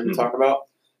readiness, like we talked about.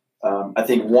 I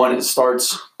think one, it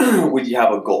starts with you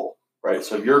have a goal, right?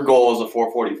 So if your goal is a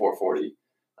 440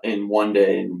 in one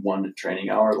day in one training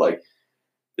hour, like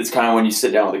it's kind of when you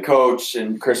sit down with a coach,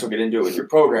 and Chris will get into it with your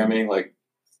programming, like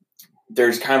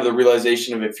there's kind of the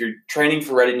realization of if you're training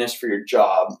for readiness for your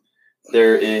job,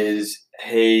 there is,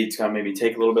 hey, it's going to maybe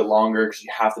take a little bit longer because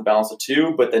you have to balance the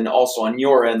two. But then also on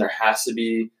your end, there has to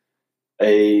be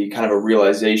a kind of a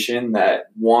realization that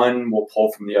one will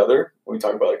pull from the other. When we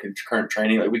talk about like concurrent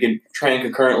training, like we can train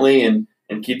concurrently and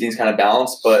keep things kind of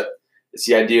balanced. But it's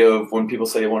the idea of when people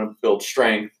say they want to build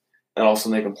strength, and all of a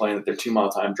sudden they complain that their 2 mile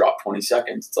time dropped 20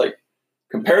 seconds. It's like,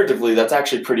 comparatively, that's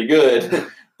actually pretty good.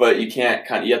 But you have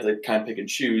to kind of pick and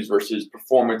choose versus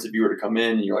performance. If you were to come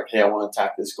in and you're like, hey, I want to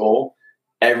attack this goal,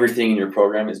 everything in your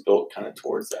program is built kind of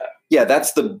towards that. Yeah,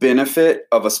 that's the benefit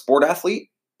of a sport athlete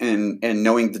and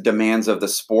knowing the demands of the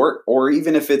sport, or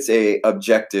even if it's a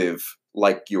objective,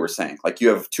 like you were saying, like you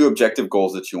have two objective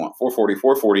goals that you want,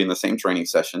 440 in the same training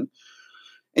session.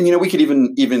 And, we could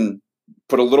even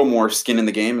put a little more skin in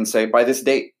the game and say by this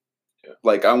date. Yeah.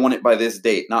 Like I want it by this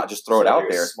date, not just throw it out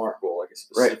there. Smart goal, like a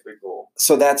specific goal.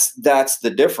 So that's the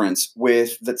difference.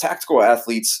 With the tactical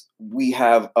athletes, we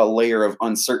have a layer of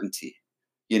uncertainty.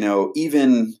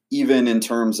 Even in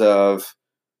terms of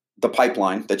the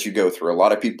pipeline that you go through, a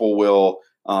lot of people will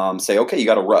say, okay, you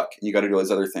got to ruck and you got to do those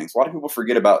other things. A lot of people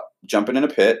forget about jumping in a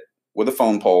pit with a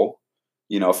phone pole,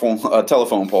 a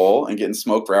telephone pole, and getting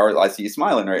smoked for hours. I see you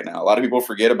smiling right now. A lot of people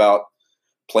forget about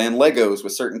playing Legos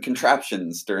with certain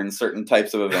contraptions during certain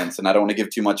types of events. And I don't want to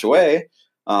give too much away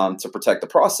to protect the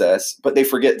process, but they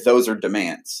forget those are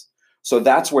demands. So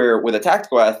that's where with a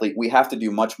tactical athlete, we have to do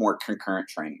much more concurrent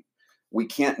training. We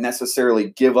can't necessarily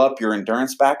give up your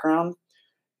endurance background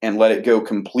and let it go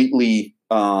completely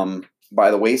by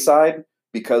the wayside,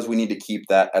 because we need to keep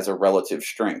that as a relative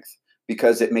strength,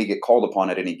 because it may get called upon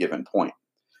at any given point.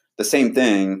 The same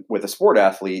thing with a sport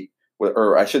athlete,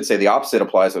 or I should say the opposite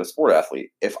applies with a sport athlete.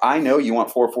 If I know you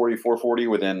want 440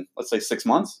 within, let's say, 6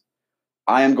 months,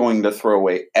 I am going to throw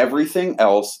away everything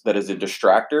else that is a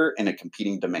distractor and a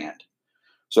competing demand.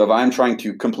 So if I'm trying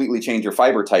to completely change your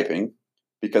fiber typing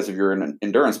because of your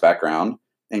endurance background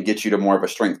and get you to more of a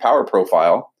strength power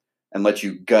profile and let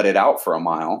you gut it out for a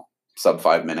mile, sub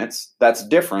 5 minutes, that's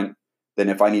different than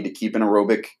if I need to keep an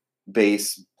aerobic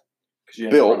base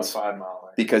built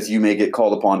because you may get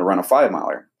called upon to run a 5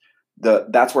 miler.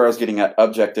 That's where I was getting at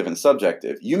objective and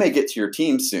subjective. You may get to your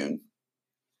team soon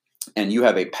and you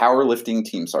have a powerlifting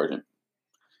team sergeant,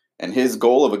 and his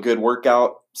goal of a good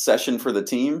workout session for the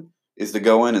team is to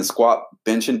go in and squat,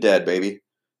 bench, and dead, baby.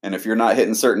 And if you're not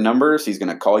hitting certain numbers, he's going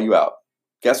to call you out.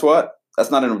 Guess what? That's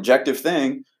not an objective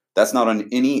thing. That's not on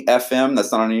any FM.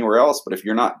 That's not on anywhere else. But if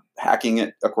you're not hacking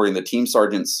it according to the team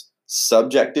sergeant's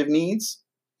subjective needs,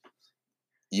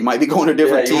 you might be going to a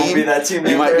different team. Won't be that team.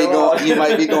 You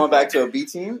might be going back to a B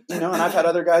team. And I've had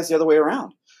other guys the other way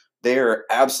around. They are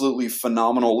absolutely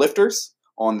phenomenal lifters.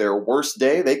 On their worst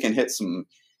day, they can hit some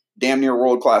damn near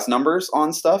world-class numbers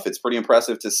on stuff. It's pretty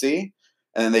impressive to see.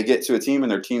 And then they get to a team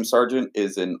and their team sergeant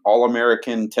is an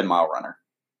all-American 10-mile runner.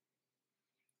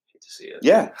 Hate to see it.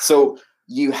 Yeah. So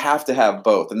you have to have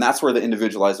both. And that's where the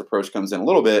individualized approach comes in a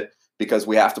little bit, because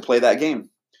we have to play that game.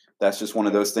 That's just one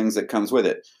of those things that comes with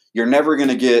it. You're never going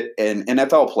to get an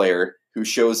NFL player who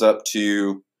shows up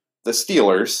to the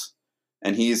Steelers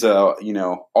and he's a,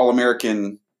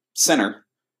 all-American center.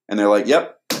 And they're like,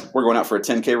 yep, we're going out for a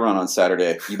 10K run on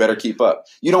Saturday. You better keep up.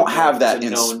 You don't have that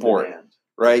in sport,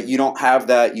 right? You don't have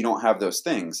that. You don't have those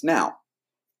things. Now,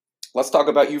 let's talk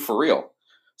about you for real.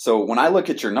 So when I look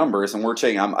at your numbers, and we're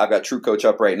checking, I've got True Coach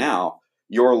up right now,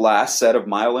 your last set of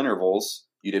mile intervals,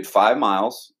 you did 5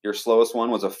 miles. Your slowest one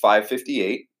was a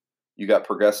 5:58. You got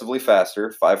progressively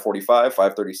faster, 5:45,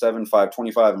 5:37,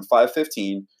 5:25, and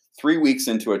 5:15. 3 weeks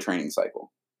into a training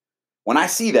cycle. When I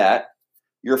see that,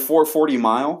 your 440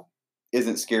 mile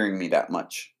isn't scaring me that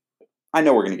much. I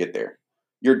know we're going to get there.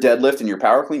 Your deadlift and your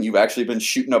power clean, you've actually been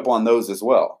shooting up on those as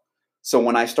well. So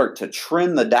when I start to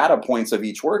trend the data points of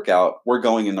each workout, we're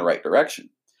going in the right direction.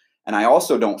 And I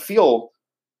also don't feel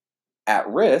at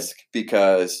risk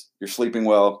because you're sleeping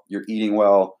well, you're eating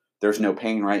well, there's no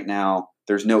pain right now,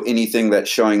 there's no anything that's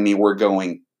showing me we're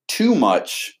going too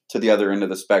much to the other end of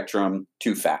the spectrum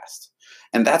too fast.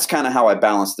 And that's kind of how I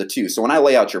balance the two. So when I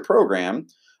lay out your program,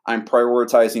 I'm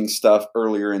prioritizing stuff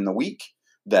earlier in the week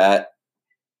that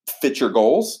fit your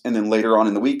goals, and then later on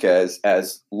in the week as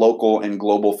local and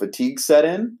global fatigue set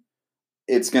in,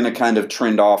 it's going to kind of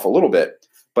trend off a little bit.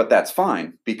 But that's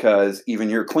fine because even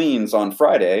your cleans on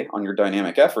Friday on your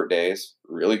dynamic effort days,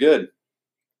 really good.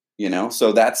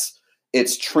 So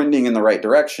it's trending in the right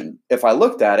direction. If I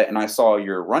looked at it and I saw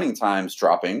your running times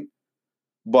dropping,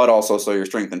 but also saw your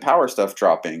strength and power stuff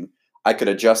dropping, I could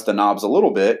adjust the knobs a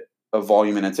little bit of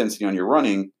volume and intensity on your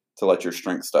running to let your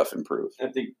strength stuff improve. I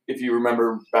think if you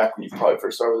remember back when you probably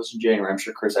first started with this in January, I'm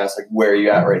sure Chris asked, like, where are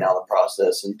you at right now in the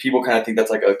process? And people kind of think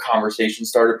that's like a conversation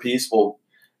starter piece. Well,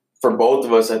 for both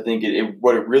of us, I think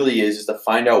what it really is to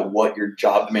find out what your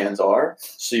job demands are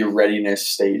so your readiness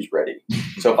stays ready.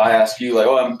 So if I ask you, like,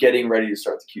 I'm getting ready to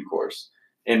start the Q course,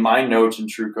 in my notes in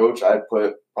True Coach, I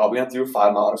put probably have to do a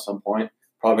 5 mile at some point,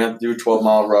 probably have to do a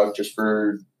 12-mile ruck just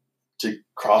to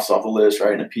cross off the list,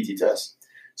 right, in a PT test.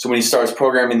 So when he starts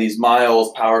programming these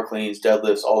miles, power cleans,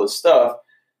 deadlifts, all this stuff,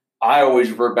 I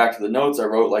always revert back to the notes I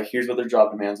wrote, like, here's what their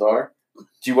job demands are.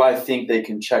 Do I think they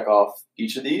can check off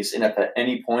each of these? And if at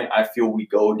any point I feel we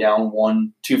go down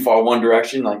too far one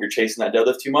direction, like you're chasing that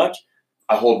deadlift too much,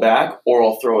 I hold back, or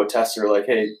I'll throw a tester like,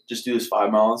 hey, just do this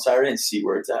 5 mile on Saturday and see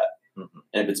where it's at. Mm-hmm.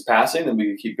 And if it's passing, then we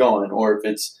can keep going. Or if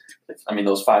it's,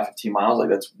 those 5:15 miles, like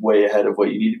that's way ahead of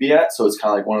what you need to be at. So it's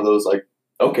kind of like one of those, like,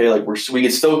 okay, like we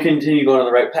can still continue going on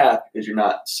the right path because you're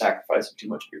not sacrificing too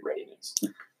much of your readiness.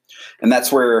 And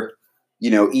that's where,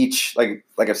 each, like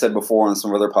I've said before on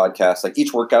some other podcasts, like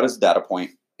each workout is a data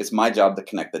point. It's my job to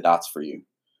connect the dots for you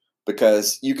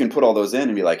because you can put all those in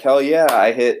and be like, hell yeah,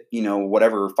 I hit,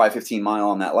 whatever 5:15 mile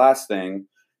on that last thing.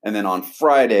 And then on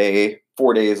Friday,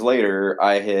 4 days later,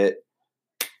 I hit,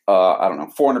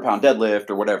 400-pound deadlift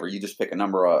or whatever. You just pick a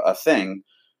number, a thing.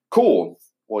 Cool.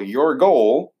 Well, your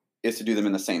goal is to do them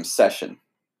in the same session.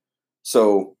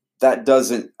 So that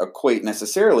doesn't equate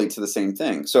necessarily to the same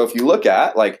thing. So if you look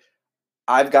at, like,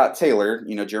 I've got Taylor,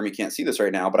 Jeremy can't see this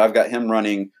right now, but I've got him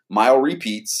running mile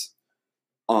repeats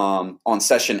on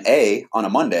session A on a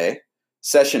Monday.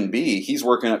 Session B, he's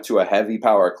working up to a heavy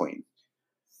power clean.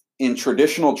 In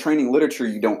traditional training literature,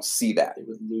 you don't see that. They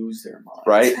would lose their mind.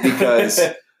 Right?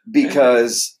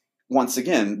 Because once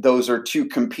again, those are two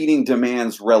competing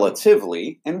demands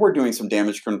relatively, and we're doing some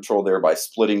damage control there by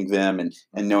splitting them and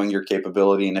knowing your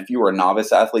capability. And if you were a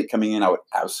novice athlete coming in, I would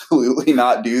absolutely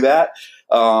not do that.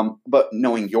 But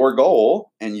knowing your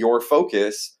goal and your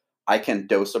focus, I can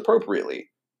dose appropriately.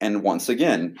 And once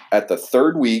again, at the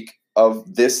 3rd week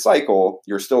of this cycle,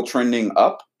 you're still trending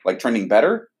up, like trending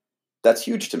better. That's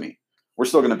huge to me. We're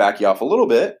still going to back you off a little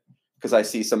bit, because I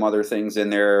see some other things in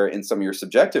there in some of your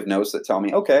subjective notes that tell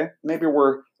me, okay, maybe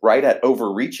we're right at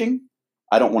overreaching.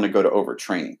 I don't want to go to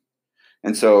overtraining.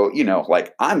 And so,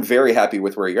 I'm very happy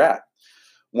with where you're at.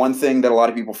 One thing that a lot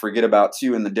of people forget about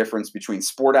too, and the difference between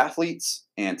sport athletes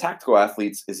and tactical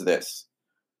athletes is this.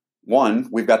 One,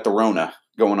 we've got the Rona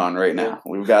going on right now.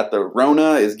 We've got the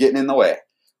Rona is getting in the way.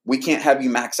 We can't have you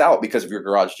max out because of your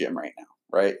garage gym right now,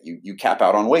 right? You cap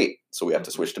out on weight. So we have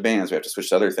to switch to bands. We have to switch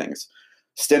to other things.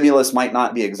 Stimulus might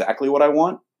not be exactly what I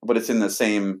want, but it's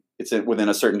within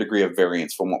a certain degree of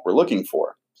variance from what we're looking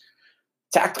for.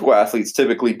 Tactical athletes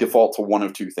typically default to one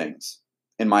of two things,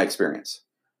 in my experience.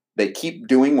 They keep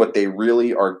doing what they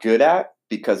really are good at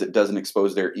because it doesn't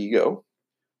expose their ego,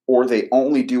 or they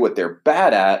only do what they're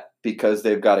bad at because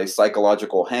they've got a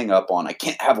psychological hang up on, I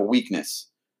can't have a weakness.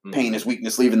 Pain is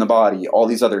weakness leaving the body, all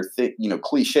these other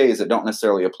cliches that don't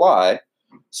necessarily apply.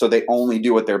 So they only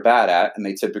do what they're bad at, and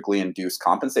they typically induce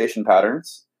compensation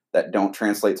patterns that don't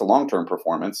translate to long-term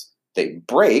performance. They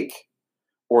break,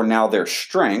 or now their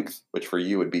strength, which for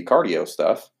you would be cardio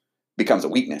stuff, becomes a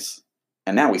weakness.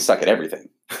 And now we suck at everything.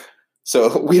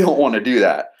 So we don't want to do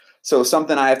that. So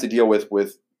something I have to deal with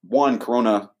one,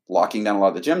 Corona locking down a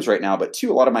lot of the gyms right now, but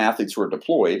two, a lot of my athletes who are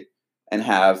deployed and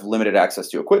have limited access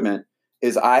to equipment,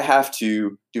 is I have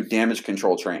to do damage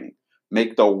control training.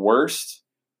 Make the worst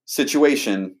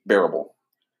situation bearable.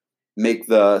 Make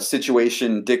the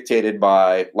situation dictated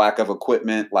by lack of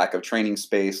equipment, lack of training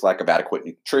space, lack of adequate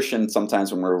nutrition,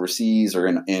 sometimes when we're overseas or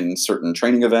in certain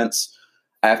training events.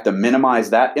 I have to minimize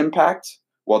that impact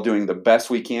while doing the best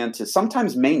we can to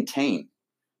sometimes maintain,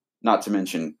 not to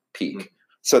mention peak. Mm-hmm.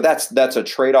 So that's a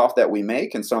trade-off that we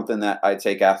make, and something that I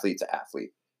take athlete to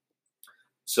athlete.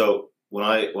 So when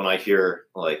I hear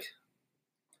like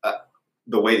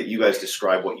the way that you guys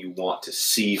describe what you want to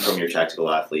see from your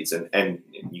tactical athletes, and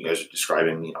you guys are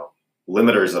describing, you know,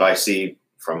 limiters that I see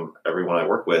from everyone I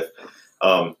work with,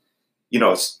 you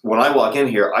know, when I walk in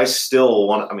here, I still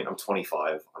want, I mean, I'm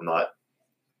 25. I'm not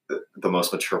the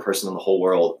most mature person in the whole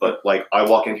world, but like I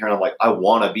walk in here and I'm like, I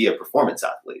want to be a performance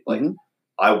athlete. Like mm-hmm.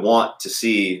 I want to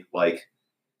see like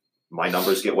my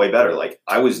numbers get way better. Like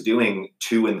I was doing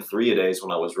 2 and 3 a days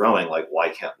when I was rowing. Like, why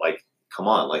can't, like, come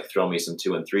on, like throw me some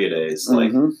 2 and 3 a days.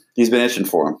 Like mm-hmm. He's been itching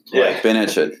for him. Like been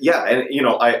itching. Yeah. And you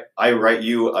know, I write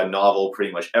you a novel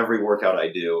pretty much every workout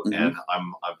I do. Mm-hmm. And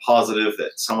I'm positive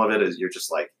that some of it is, you're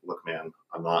just like, look, man,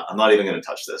 I'm not even going to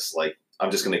touch this. Like, I'm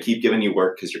just going to keep giving you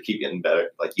work because you keep getting better.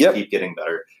 Like you keep getting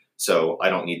better. So I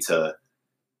don't need to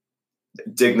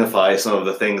dignify some of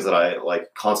the things that I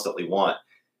like constantly want.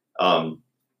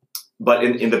 But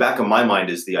in the back of my mind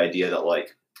is the idea that,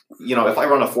 like, you know, if I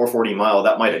run a 440 mile,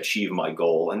 that might achieve my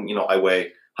goal. And, you know, I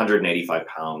weigh 185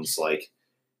 pounds. Like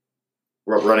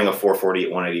running a 440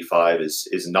 at 185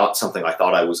 is not something I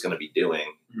thought I was going to be doing,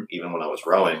 mm-hmm. even when I was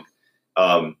rowing.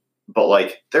 But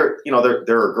like there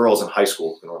are girls in high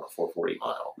school who can run a 440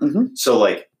 mile. Mm-hmm. So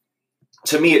like,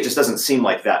 to me, it just doesn't seem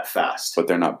like that fast. But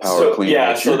they're not power clean.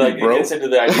 Yeah, so that gets into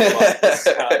the idea. This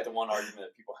is kind of like the one argument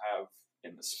that people have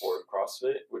in the sport of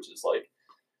CrossFit, which is like,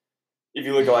 if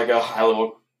you look at like a high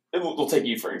level, we'll take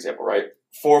you for example, right?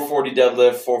 440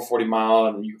 deadlift, 440 mile,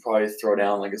 and you could probably throw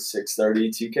down like a 630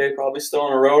 2K probably still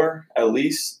on a rower at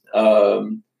least.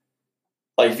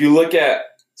 Like if you look at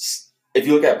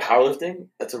powerlifting,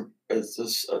 it's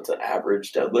an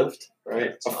average deadlift,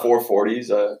 right? A 440 is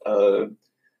a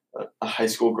high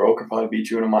school girl could probably beat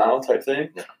you in a mile type thing.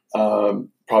 Yeah.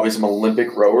 Probably some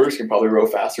Olympic rowers can probably row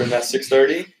faster than that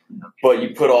 630. But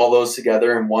you put all those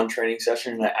together in one training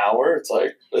session in an hour, it's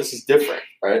like, this is different,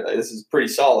 right? Like, this is pretty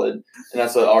solid. And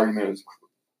that's the argument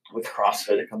with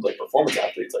CrossFit. It comes like performance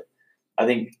athletes. Like, I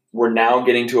think we're now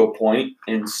getting to a point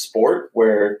in sport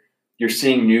where you're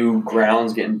seeing new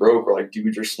grounds getting broke, where like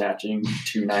dudes are snatching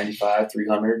 295,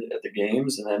 300 at the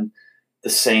games, and then the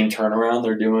same turnaround,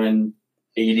 they're doing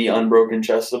 80 unbroken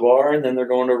chest to bar, and then they're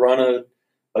going to run a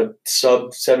sub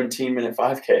 17-minute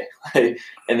 5K.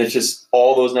 And it's just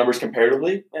all those numbers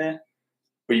comparatively,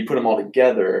 but you put them all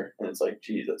together, and it's like,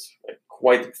 geez, that's like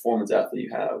quite the performance athlete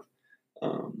you have.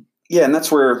 Yeah, and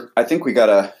that's where I think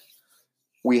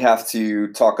we have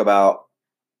to talk about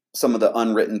some of the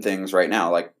unwritten things right now,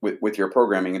 like with your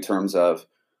programming, in terms of,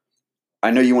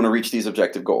 I know you want to reach these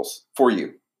objective goals for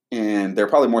you. And they're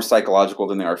probably more psychological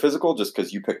than they are physical, just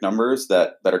because you pick numbers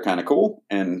that are kind of cool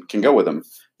and can go with them.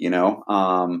 You know,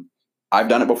 I've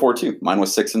done it before too. Mine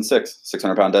was 6 and 6,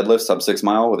 600-pound deadlift, sub 6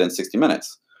 mile within 60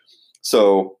 minutes.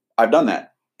 So I've done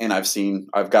that, and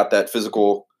I've got that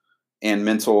physical and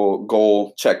mental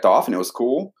goal checked off, and it was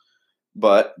cool.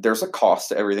 But there's a cost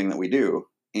to everything that we do.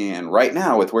 And right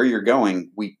now, with where you're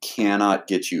going, we cannot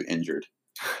get you injured,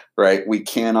 right? We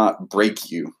cannot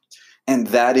break you. And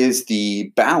that is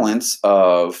the balance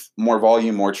of more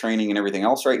volume, more training, and everything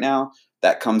else right now.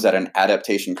 That comes at an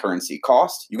adaptation currency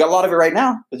cost. You got a lot of it right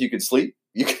now, because you can sleep.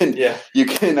 You can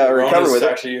recover with it.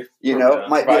 Actually,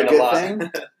 might be a good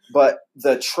thing. But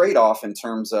the trade-off in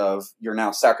terms of, you're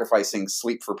now sacrificing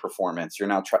sleep for performance. You're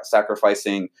now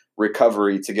sacrificing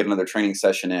recovery to get another training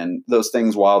session in. Those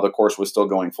things while the course was still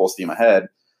going full steam ahead.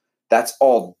 That's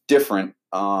all different.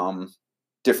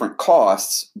 Different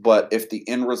costs, but if the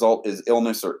end result is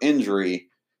illness or injury,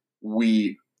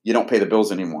 you don't pay the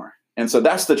bills anymore. And so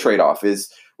that's the trade-off.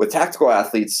 Is with tactical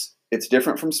athletes, it's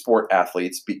different from sport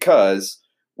athletes, because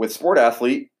with sport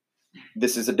athlete,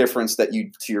 this is a difference that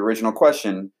to your original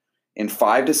question, in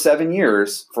 5 to 7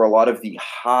 years, for a lot of the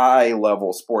high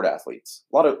level sport athletes,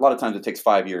 a lot of times it takes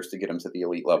 5 years to get them to the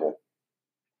elite level.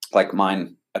 Like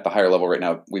mine at the higher level right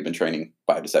now, we've been training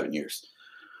 5 to 7 years.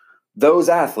 Those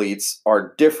athletes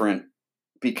are different,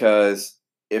 because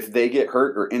if they get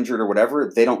hurt or injured or whatever,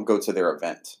 they don't go to their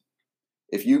event.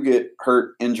 If you get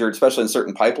hurt, injured, especially in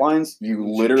certain pipelines, you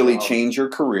literally change your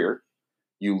career.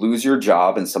 You lose your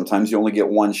job, and sometimes you only get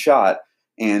one shot,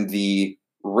 and the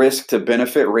risk to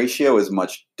benefit ratio is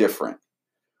much different.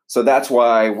 So that's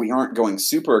why we aren't going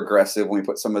super aggressive when we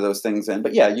put some of those things in.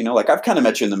 But yeah, like I've kind of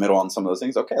met you in the middle on some of those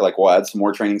things. Okay, like we'll add some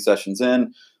more training sessions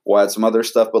in, we'll add some other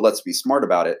stuff, but let's be smart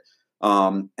about it.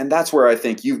 And that's where I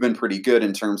think you've been pretty good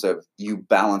in terms of, you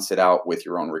balance it out with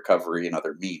your own recovery and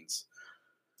other means.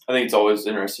 I think it's always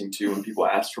interesting too when people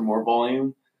ask for more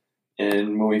volume,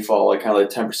 and when we follow like kind of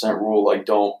the 10% rule, like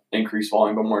don't increase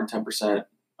volume by more than 10%,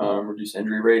 reduce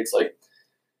injury rates. Like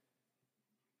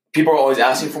people are always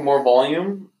asking for more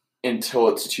volume until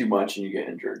it's too much and you get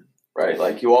injured, right?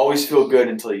 Like you always feel good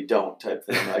until you don't type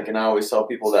thing. Like, and I always tell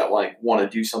people that like want to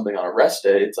do something on a rest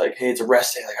day. It's like, hey, it's a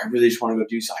rest day. Like I really just want to go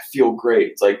do so. I feel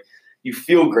great. It's like you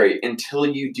feel great until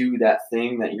you do that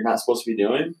thing that you're not supposed to be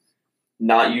doing,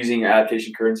 not using your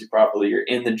adaptation currency properly. You're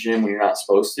in the gym when you're not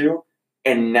supposed to.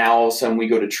 And now all of a sudden we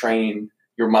go to train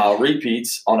your mile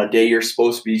repeats on a day you're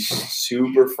supposed to be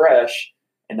super fresh.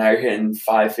 And now you're hitting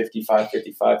 550,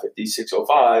 550, 550,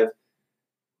 605.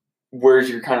 Where's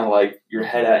your kind of like your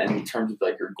head at in terms of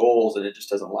like your goals, and it just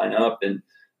doesn't line up. And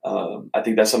I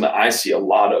think that's something I see a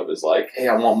lot of is like, hey,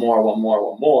 I want more, I want more, I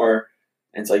want more.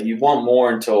 And it's like you want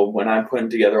more until when I'm putting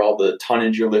together all the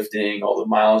tonnage you're lifting, all the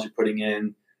miles you're putting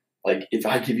in, like if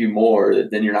I give you more,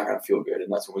 then you're not going to feel good.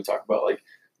 And that's what we talk about, like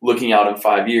looking out in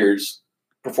 5 years.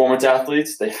 Performance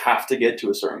athletes, they have to get to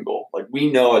a certain goal. Like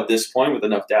we know at this point with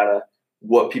enough data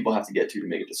what people have to get to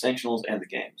make it to sanctionals and the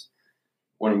games.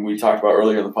 When we talked about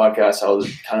earlier in the podcast how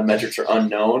the kind of metrics are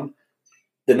unknown,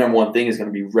 the number one thing is going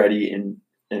to be ready and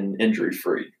injury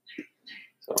free.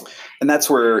 So, and that's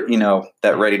where, you know,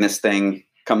 that readiness thing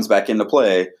comes back into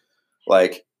play.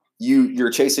 Like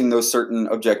you're chasing those certain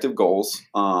objective goals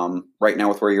right now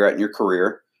with where you're at in your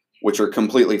career, which are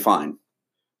completely fine.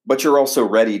 But you're also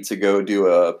ready to go do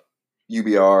a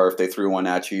UBR if they threw one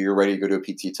at you. You're ready to go do a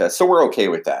PT test. So we're okay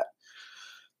with that.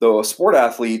 The sport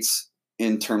athletes,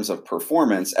 in terms of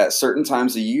performance, at certain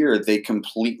times a year, they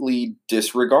completely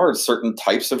disregard certain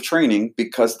types of training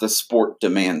because the sport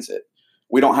demands it.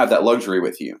 We don't have that luxury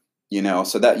with you, you know,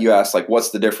 so that you ask, like, what's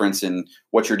the difference in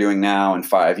what you're doing now in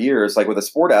 5 years? Like with a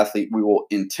sport athlete, we will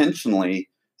intentionally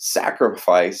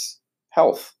sacrifice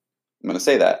health. I'm going to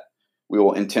say that. We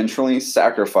will intentionally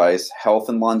sacrifice health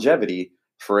and longevity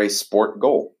for a sport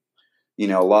goal. You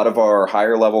know, a lot of our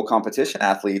higher level competition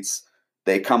athletes,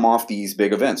 they come off these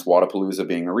big events, Wadapalooza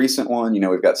being a recent one. You know,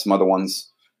 we've got some other ones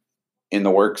in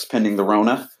the works pending the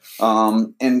Rona.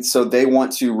 And so they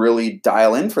want to really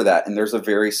dial in for that. And there's a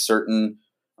very certain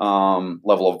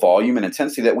level of volume and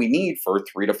intensity that we need for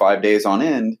 3 to 5 days on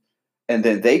end. And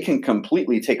then they can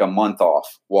completely take a month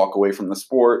off, walk away from the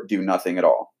sport, do nothing at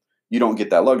all. You don't get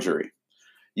that luxury.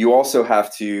 You also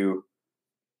have to,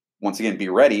 once again, be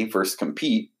ready versus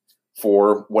compete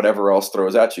for whatever else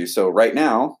throws at you. So right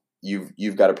now,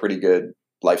 you've got a pretty good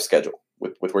life schedule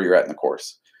with where you're at in the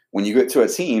course. When you get to a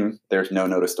team, there's no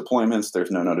notice deployments, there's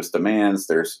no notice demands,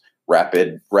 there's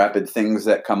rapid things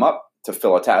that come up to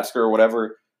fill a task or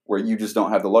whatever, where you just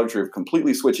don't have the luxury of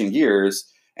completely switching gears.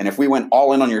 And if we went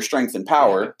all in on your strength and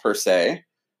power per se,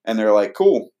 and they're like,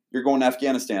 cool, you're going to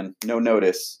Afghanistan, no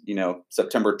notice, you know,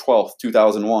 September 12th,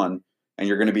 2001, and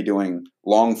you're going to be doing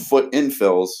long foot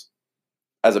infills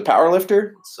as a power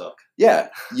lifter. Suck. Yeah,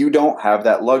 you don't have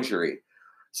that luxury.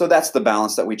 So that's the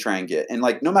balance that we try and get. And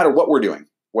like, no matter what we're doing,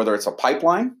 whether it's a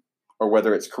pipeline or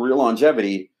whether it's career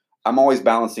longevity, I'm always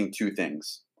balancing two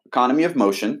things: economy of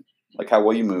motion, like how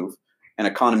well you move, and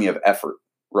economy of effort,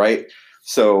 right?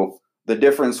 So the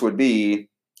difference would be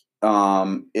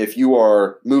if you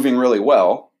are moving really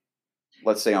well,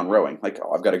 let's say on rowing, like,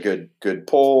 oh, I've got a good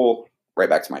pull right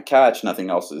back to my catch, nothing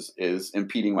else is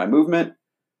impeding my movement,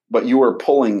 but you are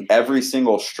pulling every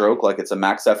single stroke like it's a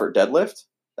max effort deadlift,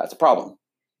 that's a problem,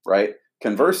 right?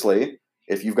 Conversely,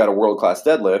 if you've got a world-class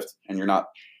deadlift and you're not,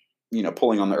 you know,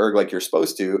 pulling on the erg like you're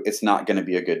supposed to, it's not going to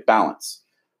be a good balance.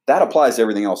 That applies to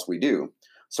everything else we do.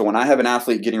 So when I have an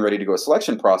athlete getting ready to go a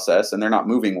selection process and they're not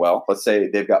moving well, let's say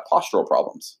they've got postural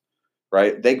problems,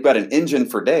 right? They've got an engine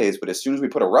for days, but as soon as we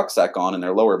put a rucksack on and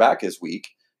their lower back is weak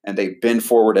and they bend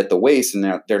forward at the waist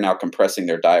and they're now compressing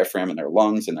their diaphragm and their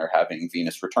lungs and they're having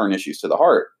venous return issues to the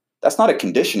heart, that's not a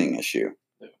conditioning issue.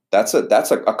 That's an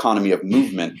economy of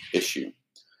movement issue.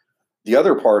 The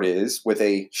other part is with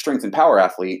a strength and power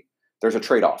athlete, there's a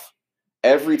trade-off.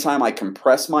 Every time I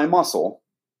compress my muscle,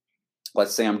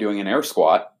 let's say I'm doing an air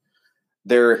squat,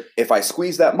 if I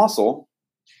squeeze that muscle,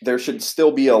 there should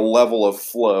still be a level of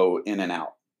flow in and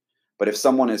out. But if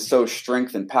someone is so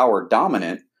strength and power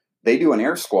dominant, they do an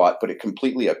air squat, but it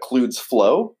completely occludes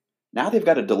flow. Now they've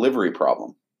got a delivery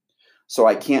problem. So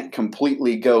I can't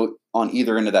completely go on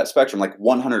either end of that spectrum, like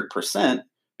 100%,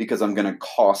 because I'm going to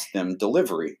cost them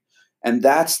delivery. And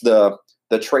that's the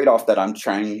trade-off that I'm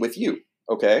trying with you,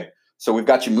 okay? So we've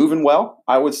got you moving well,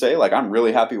 I would say. Like, I'm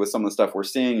really happy with some of the stuff we're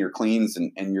seeing. Your cleans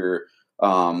and your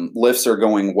lifts are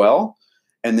going well.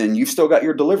 And then you've still got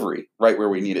your delivery right where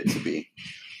we need it to be.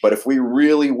 But if we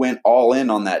really went all in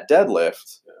on that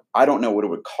deadlift, I don't know what it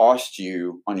would cost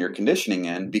you on your conditioning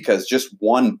end, because just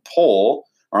one pull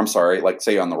or I'm sorry, like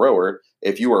say on the rower,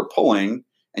 if you are pulling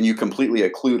and you completely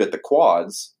occlude at the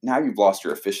quads, now you've lost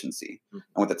your efficiency. And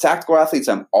with the tactical athletes,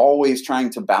 I'm always trying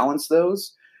to balance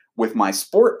those. With my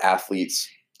sport athletes,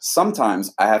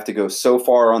 sometimes I have to go so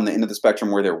far on the end of the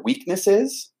spectrum where their weakness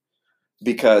is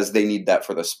because they need that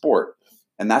for the sport.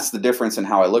 And that's the difference in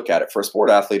how I look at it. For a sport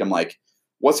athlete, I'm like,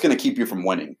 what's going to keep you from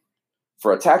winning?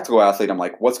 For a tactical athlete, I'm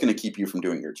like, what's going to keep you from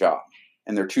doing your job?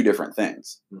 And they're two different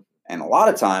things. And a lot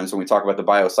of times when we talk about the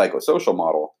biopsychosocial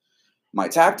model, my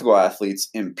tactical athletes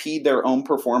impede their own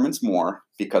performance more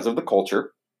because of the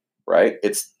culture, right?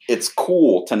 It's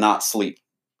cool to not sleep.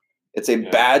 It's a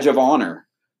badge of honor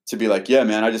to be like, yeah,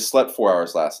 man, I just slept 4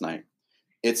 hours last night.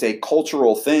 It's a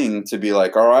cultural thing to be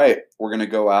like, all right, we're going to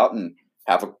go out and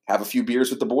have a few beers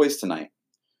with the boys tonight.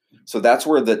 So that's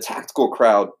where the tactical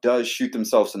crowd does shoot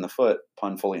themselves in the foot,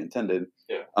 pun fully intended,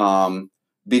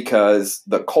 because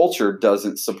the culture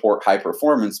doesn't support high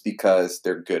performance because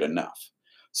they're good enough.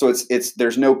 So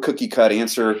there's no cookie cut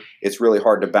answer. It's really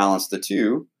hard to balance the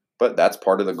two, but that's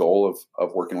part of the goal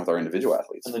of working with our individual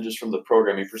athletes. And then just from the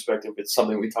programming perspective, it's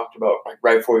something we talked about like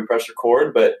right before we press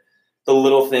record, but the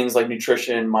little things like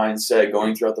nutrition, mindset,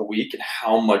 going throughout the week and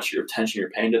how much your attention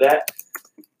you're paying to that.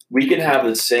 We can have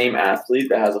the same athlete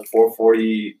that has a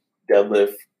 440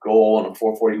 deadlift goal and a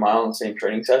 440 mile in the same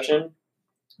training session.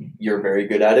 You're very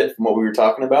good at it from what we were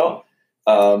talking about.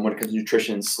 When it comes to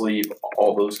nutrition, sleep,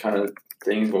 all those kind of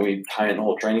things, when we tie in the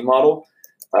whole training model,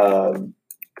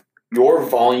 your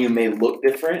volume may look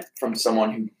different from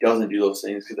someone who doesn't do those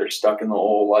things because they're stuck in the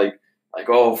old like,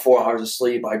 oh, 4 hours of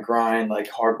sleep, I grind, like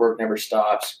hard work never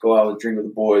stops, go out and drink with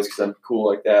the boys because I'm cool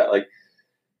like that. Like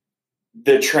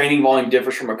the training volume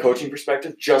differs from a coaching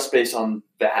perspective just based on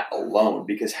that alone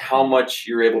because how much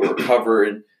you're able to recover.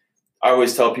 And I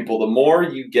always tell people the more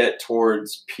you get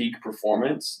towards peak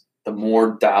performance, the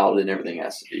more dialed in everything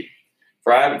has to be.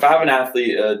 If I have an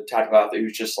athlete, a tactical athlete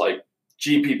who's just like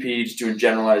GPP, just doing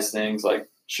generalized things, like,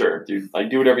 sure, dude, like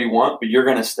do whatever you want, but you're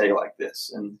going to stay like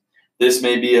this. And this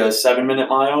may be a 7-minute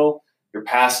mile, you're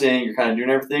passing, you're kind of doing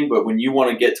everything, but when you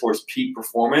want to get towards peak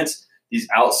performance, these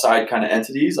outside kind of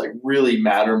entities like really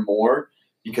matter more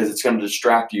because it's going to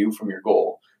distract you from your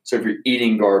goal. So if you're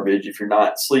eating garbage, if you're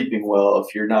not sleeping well,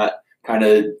 if you're not kind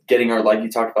of getting like you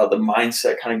talked about, the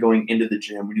mindset kind of going into the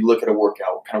gym, when you look at a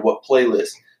workout, kind of what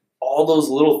playlist, all those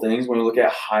little things, when we look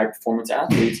at high performance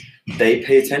athletes, they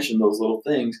pay attention to those little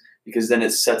things because then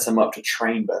it sets them up to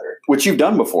train better. Which you've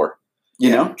done before. You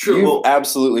know, true. You've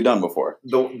absolutely done before.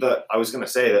 I was going to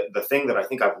say that the thing that I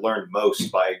think I've learned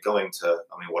most by going to,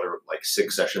 what are like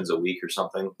 6 sessions a week or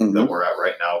something that we're at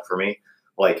right now for me,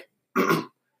 like,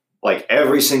 like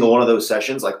every single one of those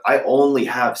sessions, like I only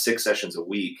have 6 sessions a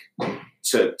week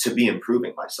to be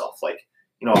improving myself. Like,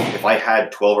 if I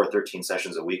had 12 or 13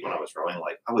 sessions a week when I was rowing,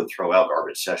 like I would throw out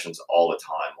garbage sessions all the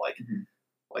time.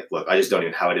 Like, look, I just don't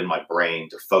even have it in my brain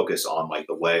to focus on like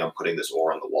the way I'm putting this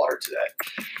oar in the water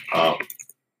today.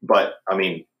 But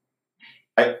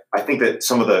I think that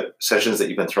some of the sessions that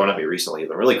you've been throwing at me recently have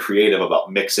been really creative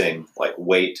about mixing like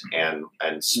weight and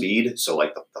speed. So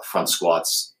like the front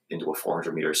squats into a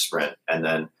 400 meter sprint, and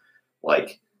then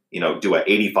like, do a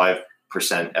 85%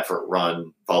 effort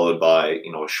run followed by,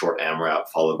 a short AMRAP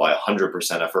followed by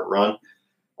 100% effort run.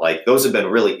 Like those have been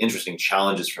really interesting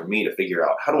challenges for me to figure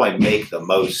out how do I make the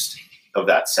most of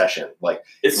that session? Like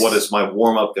what is my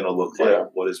warm up going to look like? Yeah.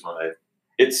 What is my...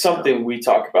 It's something we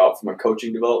talk about from a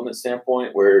coaching development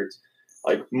standpoint where it's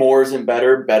like more isn't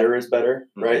better, better is better,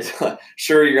 right?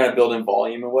 Sure, you're going to build in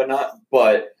volume and whatnot,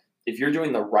 but if you're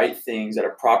doing the right things at a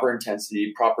proper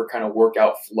intensity, proper kind of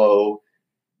workout flow,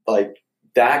 like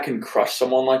that can crush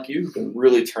someone like you who can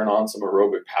really turn on some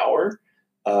aerobic power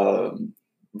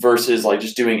versus like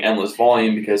just doing endless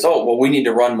volume because, we need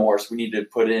to run more, so we need to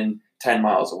put in 10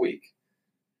 miles a week.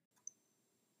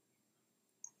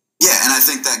 Yeah, and I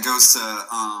think that goes to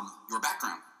your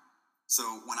background. So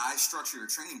when I structure your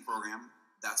training program,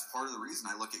 that's part of the reason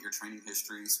I look at your training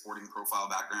history, sporting profile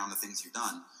background, the things you've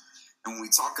done. And when we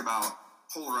talk about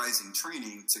polarizing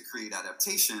training to create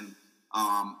adaptation,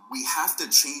 we have to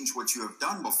change what you have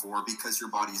done before because your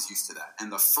body is used to that.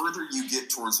 And the further you get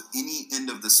towards any end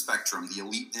of the spectrum, the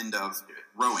elite end of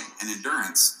rowing and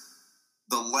endurance,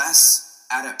 the less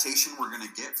adaptation we're going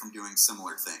to get from doing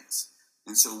similar things.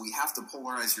 And so we have to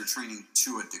polarize your training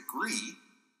to a degree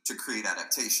to create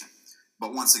adaptation.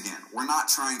 But once again, we're not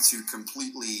trying to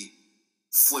completely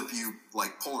flip you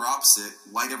like polar opposite,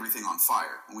 light everything on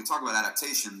fire. When we talk about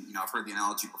adaptation, I've heard the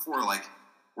analogy before, like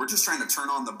we're just trying to turn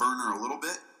on the burner a little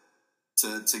bit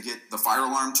to get the fire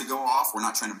alarm to go off. We're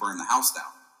not trying to burn the house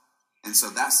down. And so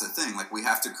that's the thing. Like we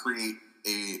have to create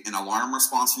an alarm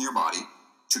response in your body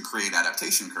to create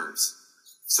adaptation curves.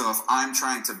 So if I'm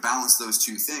trying to balance those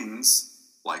two things,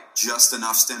 like just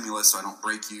enough stimulus so I don't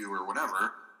break you or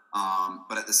whatever,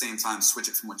 but at the same time switch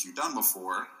it from what you've done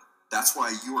before, that's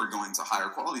why you are going to higher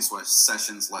quality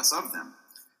sessions, less of them.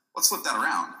 Let's flip that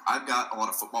around. I've got a lot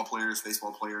of football players,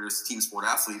 baseball players, team sport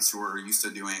athletes who are used to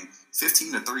doing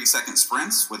 15 to 30 second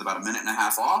sprints with about a minute and a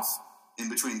half off in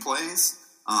between plays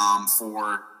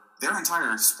for their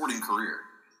entire sporting career.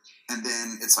 And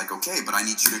then it's like, okay, but I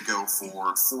need you to go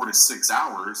for 4 to 6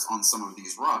 hours on some of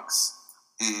these rucks,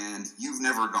 and you've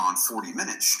never gone 40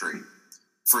 minutes straight.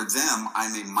 For them, I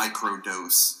may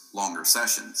microdose longer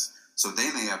sessions. So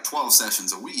they may have 12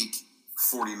 sessions a week,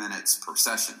 40 minutes per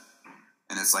session.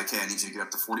 And it's like, hey, I need you to get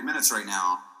up to 40 minutes right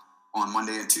now on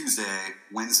Monday and Tuesday.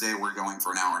 Wednesday, we're going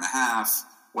for an hour and a half,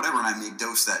 whatever. And I may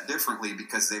dose that differently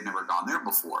because they've never gone there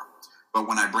before. But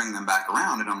when I bring them back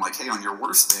around and I'm like, hey, on your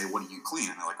worst day, what do you clean?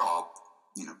 And they're like, oh,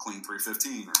 clean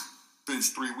 315 or bench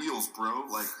 3 wheels, bro.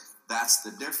 Like, that's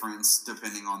the difference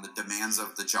depending on the demands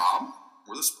of the job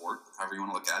or the sport, however you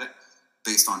want to look at it,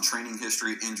 based on training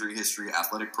history, injury history,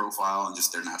 athletic profile, and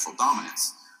just their natural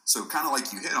dominance. So kind of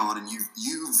like you hit on, and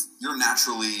you're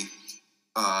naturally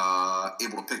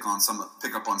able to pick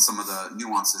up on some of the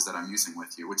nuances that I'm using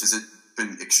with you, which has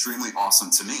been extremely awesome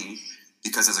to me,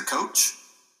 because as a coach,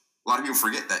 a lot of people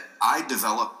forget that I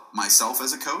develop myself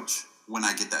as a coach when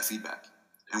I get that feedback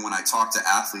and when I talk to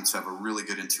athletes who have a really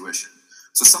good intuition.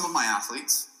 So some of my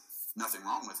athletes, nothing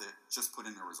wrong with it, just put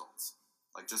in their results.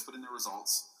 Like, just put in their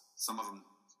results. Some of them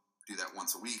do that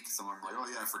once a week. Some of them are like,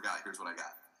 oh yeah, I forgot, here's what I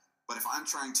got. But if I'm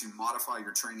trying to modify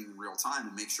your training in real time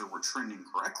and make sure we're trending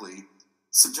correctly,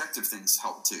 subjective things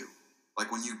help too.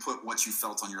 Like when you put what you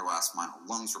felt on your last mile,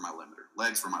 lungs were my limiter,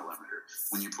 legs were my limiter.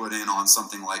 When you put in on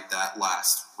something like that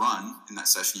last run in that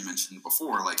session you mentioned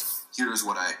before, like here's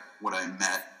what I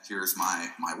met, here's my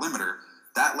limiter,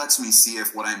 that lets me see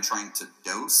if what I'm trying to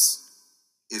dose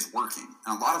is working.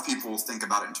 And a lot of people think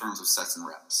about it in terms of sets and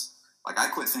reps. Like I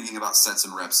quit thinking about sets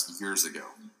and reps years ago,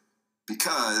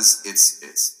 because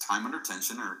it's time under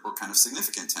tension or kind of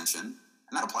significant tension,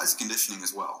 and that applies to conditioning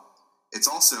as well. It's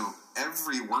also,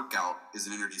 every workout is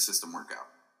an energy system workout,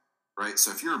 right? So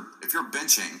if you're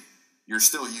benching, you're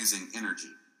still using energy.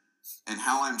 And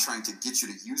how I'm trying to get you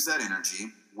to use that energy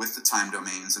with the time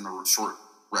domains and the short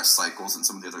rest cycles and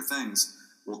some of the other things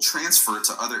will transfer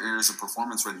to other areas of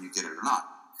performance, whether you get it or not.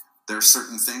 There are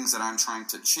certain things that I'm trying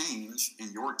to change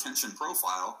in your tension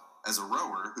profile as a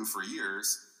rower who for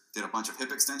years did a bunch of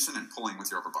hip extension and pulling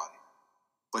with your upper body,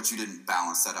 but you didn't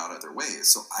balance that out other ways.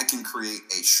 So I can create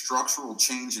a structural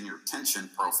change in your tension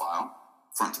profile,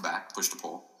 front to back, push to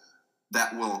pull,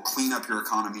 that will clean up your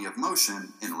economy of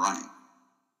motion in running.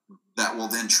 That will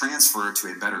then transfer to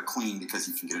a better clean because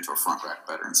you can get into a front rack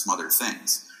better and some other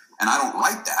things. And I don't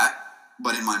write that,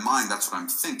 but in my mind, that's what I'm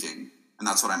thinking, and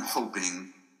that's what I'm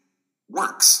hoping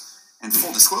works. And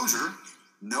full disclosure,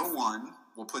 no one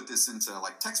will put this into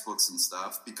like textbooks and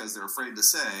stuff because they're afraid to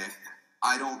say,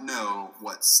 I don't know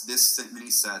what this many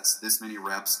sets, this many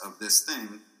reps of this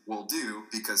thing will do,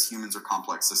 because humans are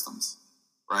complex systems,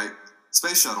 right?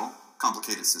 Space Shuttle,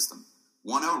 complicated system.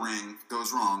 1 O-ring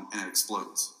goes wrong and it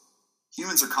explodes.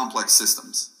 Humans are complex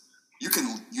systems. You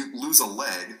lose a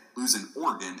leg, lose an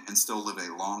organ, and still live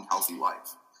a long, healthy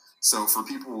life. So for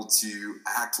people to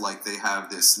act like they have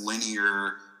this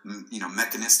linear,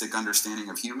 mechanistic understanding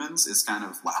of humans is kind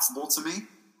of laughable to me.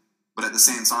 But at the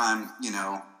same time,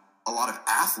 a lot of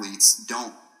athletes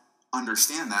don't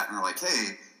understand that and are like,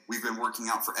 hey, we've been working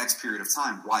out for X period of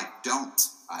time. Why don't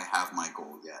I have my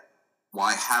goal yet?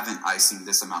 Why haven't I seen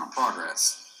this amount of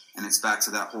progress? And it's back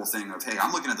to that whole thing of, hey,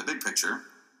 I'm looking at the big picture.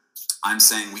 I'm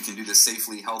saying we can do this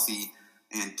safely, healthy,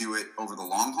 and do it over the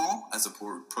long haul, as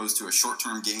opposed to a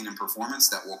short-term gain in performance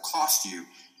that will cost you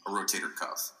a rotator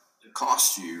cuff,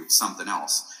 cost you something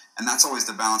else. And that's always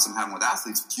the balance I'm having with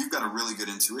athletes. But you've got a really good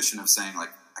intuition of saying, like,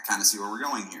 I kind of see where we're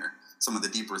going here. Some of the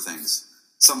deeper things.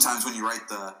 Sometimes when you write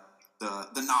the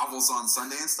novels on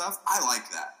Sunday and stuff, I like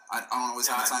that. I don't always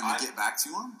have the time to get back to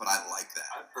them, but I like that.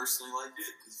 I personally like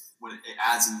it because when it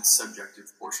adds in the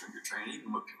subjective portion of your training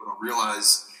and what people don't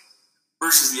realize,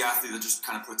 versus the athlete that just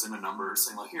kind of puts in a number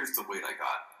saying, like, here's the weight I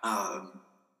got.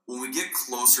 When we get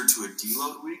closer to a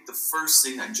deload week, the first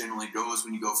thing that generally goes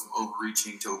when you go from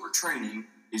overreaching to overtraining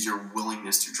is your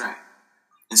willingness to train.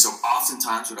 And so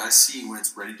oftentimes what I see when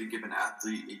it's ready to give an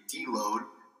athlete a deload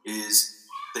is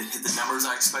they hit the numbers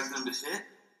I expect them to hit,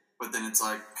 but then it's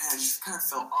like, man, I just kind of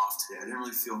felt off today. I didn't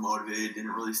really feel motivated,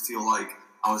 didn't really feel like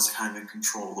I was kind of in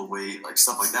control of the weight, like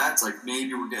stuff like that. It's like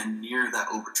maybe we're getting near that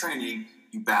overtraining.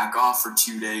 You back off for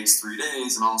 2 days, 3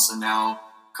 days, and all of a sudden now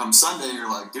come Sunday, you're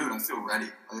like, dude, I feel ready.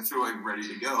 I feel like ready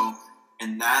to go.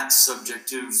 And that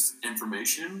subjective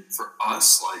information for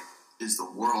us, like, is the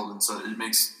world. And so it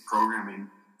makes programming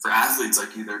for athletes,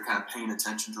 like, either kind of paying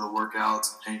attention to the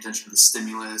workouts, paying attention to the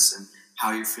stimulus and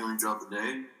how you're feeling throughout the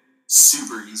day,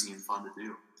 super easy and fun to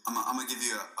do. I'm going to give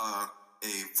you a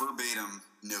verbatim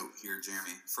note here,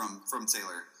 Jeremy, from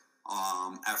Taylor.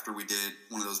 After we did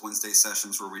one of those Wednesday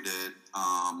sessions where we did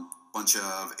a bunch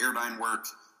of airdyne work,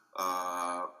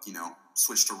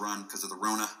 switched to run because of the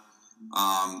Rona.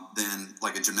 Then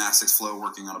like a gymnastics flow,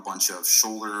 working on a bunch of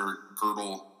shoulder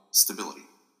girdle stability.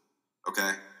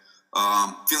 Okay.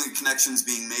 Feeling connections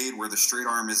being made where the straight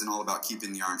arm isn't all about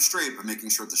keeping the arm straight, but making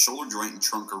sure the shoulder joint and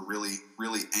trunk are really,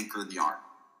 really anchor the arm.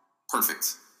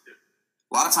 Perfect.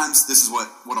 A lot of times this is what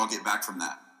I'll get back from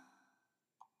that.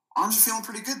 Arms are feeling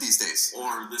pretty good these days.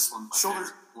 Or this one. Shoulder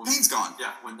pain's gone.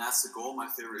 Yeah, when that's the goal, my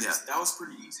favorite is that was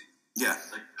pretty easy. Yeah.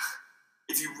 Like,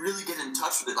 if you really get in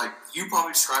touch with it, like you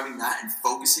probably describing that and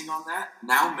focusing on that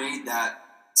now made that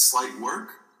slight work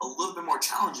a little bit more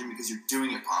challenging because you're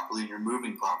doing it properly and you're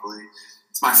moving properly.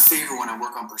 It's my favorite when I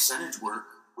work on percentage work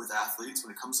with athletes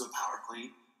when it comes to a power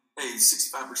clean. Hey,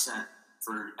 65%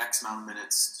 for X amount of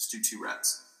minutes, just do 2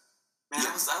 reps. Man,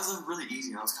 that was really easy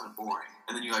and that was kind of boring.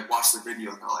 And then you like watch the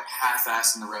video and they're like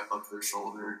half-assing the rep up their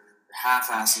shoulder,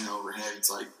 half-assing overhead.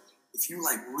 It's like, if you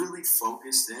like really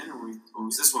focused in, and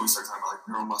this is when we start talking about like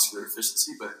neuromuscular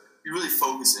efficiency, but you really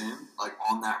focus in like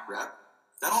on that rep,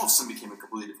 that all of a sudden became a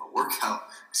completely different workout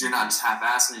because you're not just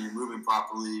half-assing it, you're moving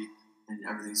properly and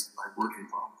everything's like working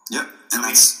well. Yep, and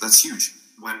that's huge.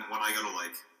 When I go to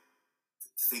like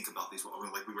think about these,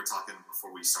 like we were talking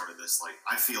before we started this, like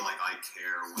I feel like I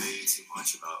care way too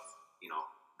much about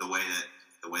the way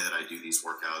that I do these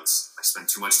workouts. I spend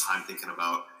too much time thinking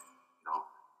about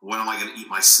when am I going to eat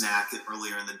my snack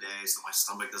earlier in the day so my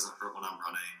stomach doesn't hurt when I'm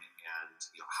running, and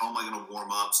how am I going to warm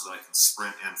up so that I can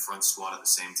sprint and front squat at the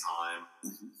same time,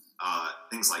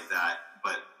 things like that.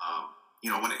 But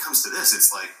when it comes to this,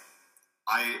 it's like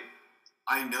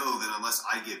I know that unless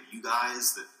I give you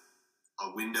guys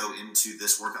a window into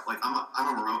this workout, like I'm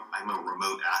a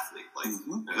remote athlete. Like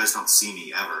you guys don't see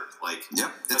me ever. Like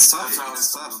it's tough.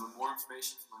 It's tough. The more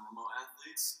information from the remote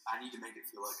athletes, I need to make it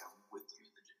feel like I'm with you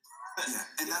in the gym. Yeah,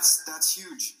 and that's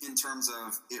huge in terms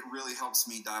of it really helps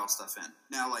me dial stuff in.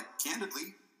 Now, like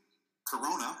candidly,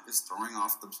 Corona is throwing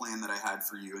off the plan that I had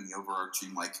for you and the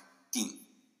overarching like theme.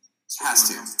 Has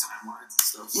to. Timelines and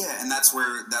stuff. Yeah, and that's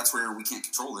where we can't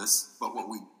control this. But what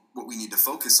we need to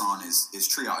focus on is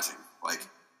triaging. Like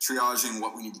triaging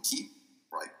what we need to keep,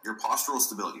 like your postural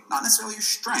stability, not necessarily your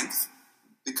strength,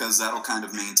 because that'll kind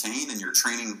of maintain, and your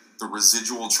training, the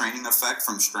residual training effect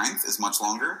from strength is much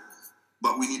longer.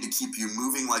 But we need to keep you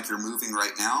moving like you're moving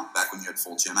right now, back when you had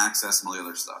full gym access and all the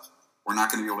other stuff. We're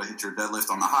not going to be able to hit your deadlift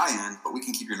on the high end, but we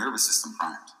can keep your nervous system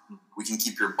primed. We can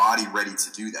keep your body ready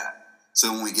to do that.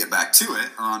 So when we get back to it,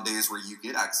 or on days where you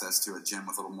get access to a gym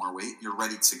with a little more weight, you're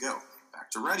ready to go. Back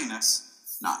to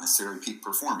readiness, not necessarily peak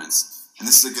performance. And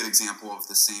this is a good example of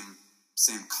the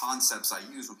same concepts I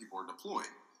use when people are deployed.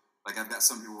 Like I've got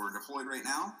some people who are deployed right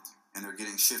now, and they're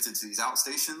getting shifted to these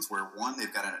outstations where, one,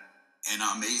 they've got an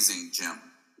amazing gym,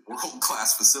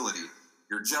 world-class facility.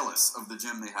 You're jealous of the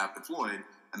gym they have deployed,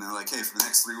 and they're like, hey, for the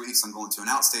next 3 weeks, I'm going to an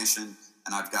outstation,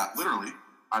 and I've got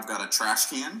a trash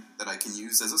can that I can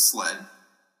use as a sled,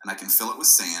 and I can fill it with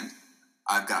sand.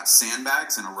 I've got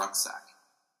sandbags and a rucksack.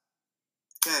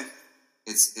 Okay,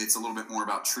 it's a little bit more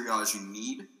about triaging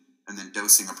need and then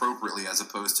dosing appropriately as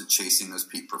opposed to chasing those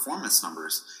peak performance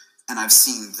numbers. And I've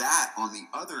seen that on the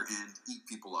other end eat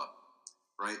people up,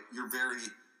 right? You're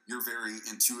very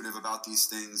intuitive about these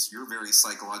things. You're very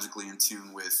psychologically in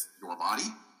tune with your body.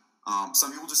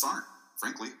 Some people just aren't,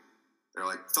 frankly. They're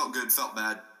like, felt good, felt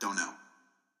bad, don't know.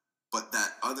 But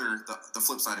that the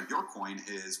flip side of your coin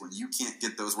is when you can't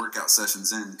get those workout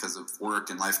sessions in because of work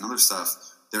and life and other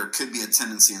stuff, there could be a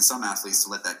tendency in some athletes to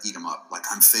let that eat them up. Like,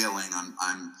 I'm failing,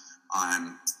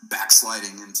 I'm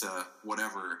backsliding into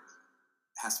whatever.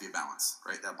 Has to be a balance,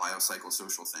 right? That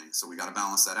biopsychosocial thing. So we got to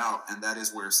balance that out. And that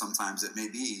is where sometimes it may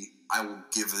be, I will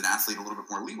give an athlete a little bit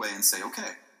more leeway and say,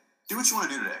 okay, do what you want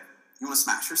to do today. You want to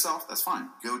smash yourself? That's fine.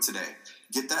 Go today.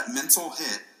 Get that mental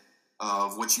hit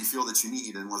of what you feel that you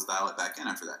need, and let's dial it back in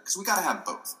after that. Because we got to have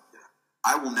both. Yeah.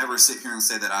 I will never sit here and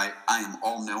say that I am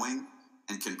all-knowing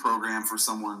and can program for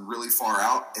someone really far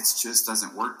out. It just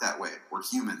doesn't work that way. We're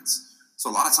humans.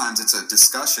 So a lot of times it's a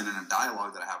discussion and a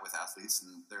dialogue that I have with athletes,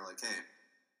 and they're like, hey,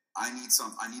 I need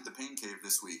the pain cave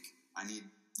this week. I need,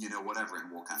 whatever,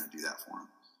 and we'll kind of do that for them.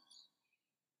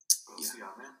 Yeah,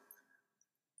 man.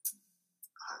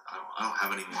 I don't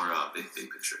have any more big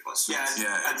picture questions.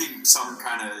 Yeah, I think some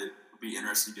kind of would be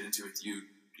interesting to get into with you.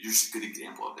 You're just a good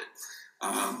example of it.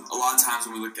 A lot of times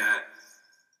when we look at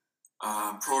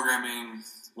programming,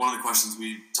 one of the questions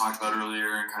we talked about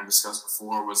earlier and kind of discussed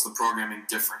before was the programming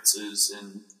differences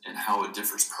and how it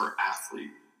differs per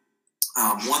athlete.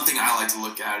 One thing I like to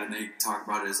look at, and they talk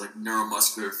about it, is like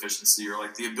neuromuscular efficiency, or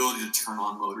like the ability to turn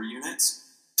on motor units,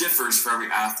 differs for every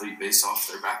athlete based off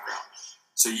their background.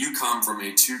 So you come from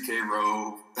a 2K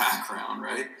row background,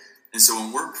 right? And so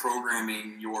when we're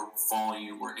programming your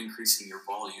volume or increasing your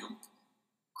volume,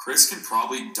 Chris can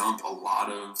probably dump a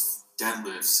lot of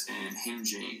deadlifts and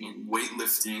hinging and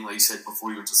weightlifting. Like you said before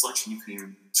you went to selection, you couldn't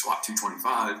even squat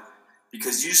 225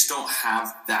 because you just don't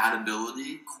have that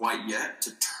ability quite yet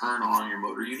to turn on your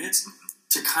motor units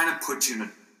to kind of put you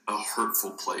in a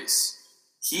hurtful place.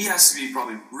 He has to be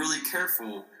probably really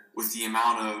careful with the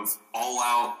amount of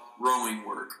all-out rowing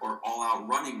work or all-out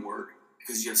running work,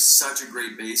 because you have such a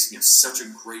great base and you have such a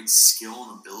great skill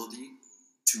and ability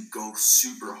to go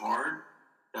super hard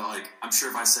that, like, I'm sure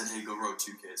if I said, hey, go row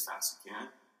 2K as fast as you can,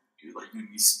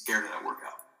 you'd be scared of that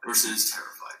workout. Versus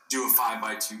terrified. Do a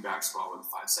 5x2 back squat with a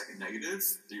 5-second negative.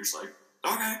 You're just like,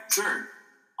 okay, sure.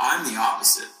 I'm the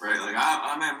opposite, right? Like,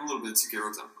 I'm a little bit 2K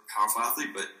rows. I'm a powerful athlete,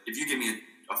 but if you give me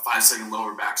a 5-second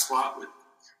lower back squat with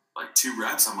like 2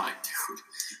 reps, I'm like, dude,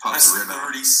 that's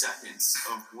 30 seconds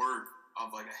of work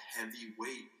of like a heavy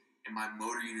weight, and my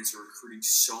motor units are recruiting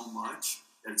so much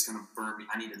that it's going to burn me.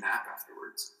 I need a nap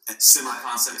afterwards. Similar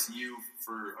concept to you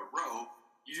for a row.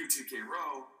 You do 2K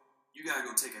row, you got to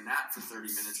go take a nap for 30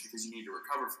 minutes because you need to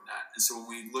recover from that. And so when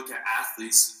we look at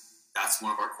athletes, that's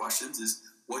one of our questions is,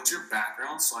 what's your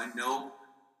background? So I know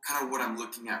kind of what I'm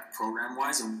looking at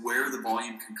program-wise and where the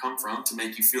volume can come from to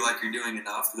make you feel like you're doing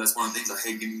enough. Because that's one of the things like,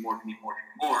 hey, give me more, give me more, give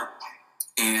me more.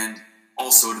 And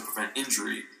also to prevent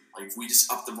injury. Like, if we just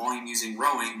up the volume using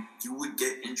rowing, you would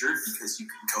get injured because you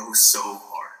can go so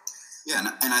hard. Yeah,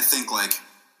 and I think, like,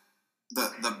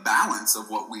 the balance of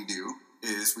what we do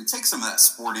is we take some of that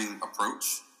sporting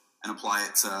approach and apply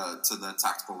it to the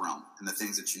tactical realm and the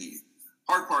things that you need.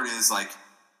 Hard part is, like,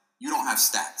 you don't have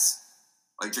stats.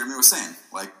 Like Jeremy was saying,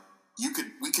 like, we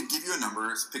could give you a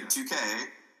number, pick 2K,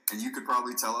 and you could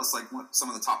probably tell us, like, what some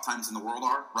of the top times in the world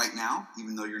are right now,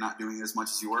 even though you're not doing it as much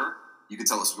as you were. You could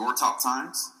tell us your top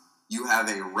times. You have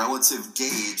a relative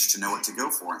gauge to know what to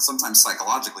go for, and sometimes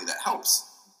psychologically that helps.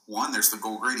 One, there's the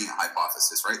goal gradient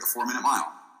hypothesis, right? The 4-minute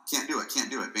mile. Can't do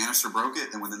it. Bannister broke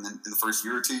it, and within in the first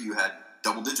year or two, you had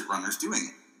double-digit runners doing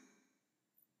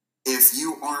it. If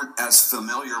you aren't as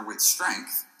familiar with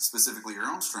strength, specifically your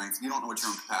own strength, you don't know what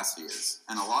your own capacity is.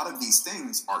 And a lot of these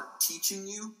things are teaching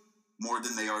you more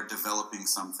than they are developing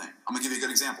something. I'm going to give you a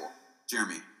good example.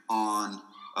 Jeremy, on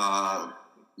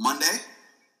Monday,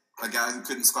 a guy who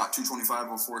couldn't squat 225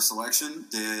 before selection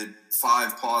did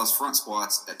 5 pause front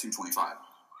squats at 225.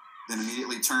 Then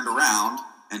immediately turned around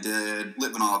and did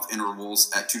Litvinov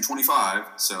intervals at 225.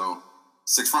 So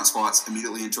 6 front squats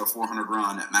immediately into a 400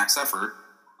 run at max effort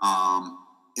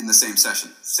in the same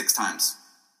session 6 times.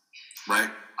 Right?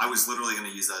 I was literally going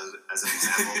to use that as an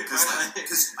example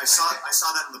because I saw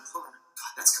that in the program.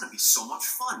 God, that's going to be so much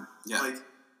fun. Yeah. Like,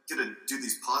 get to do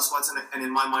these pause squats, and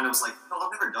in my mind I was like, no,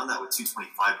 I've never done that with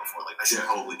 225 before. Like, I should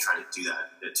probably try to do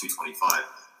that at 225.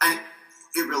 And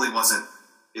it really wasn't.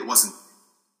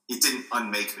 It didn't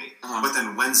unmake me. But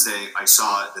then Wednesday I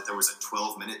saw that there was a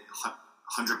 12-minute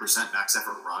 100% max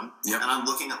effort run, and I'm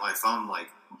looking at my phone like,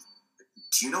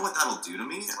 do you know what that'll do to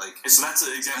me? Like, and so that's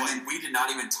an example. Like, we did not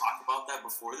even talk about that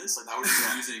before this. Like, I was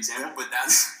just using an example, but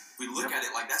that's, we look at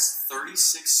it like that's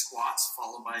 36 squats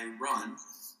followed by a run,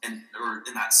 or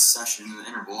in that session, in the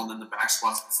interval, and then the back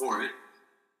squats before it.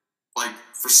 Like,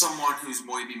 for someone who's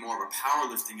maybe more of a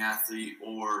powerlifting athlete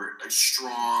or a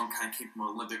strong, kind of capable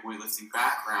Olympic weightlifting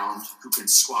background who can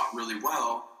squat really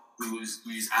well, we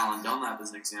use Alan Dunlap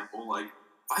as an example. Like,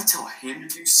 if I tell him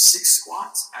to do 6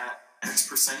 squats at X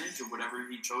percentage of whatever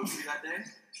he chose to do that day,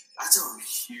 that's a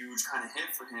huge kind of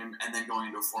hit for him, and then going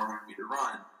into a 400-meter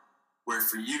run. Where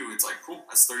for you, it's like, cool,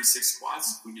 that's 36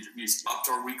 squats. We just upped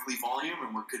our weekly volume,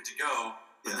 and we're good to go.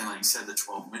 But then, like you said, the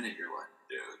 12-minute, you're like,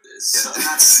 dude, this. And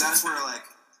that's where, like,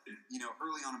 you know,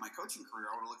 early on in my coaching career,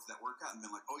 I would have looked at that workout and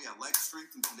been like, oh yeah, leg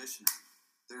strength and conditioning.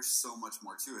 There's so much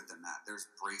more to it than that. There's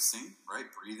bracing, right?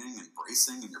 Breathing and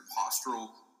bracing and your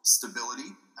postural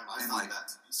stability. And I find that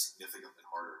to be significantly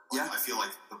harder. Like, I feel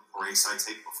like the brace I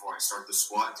take before I start the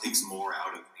squat takes more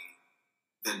out of me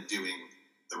than doing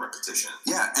the repetition.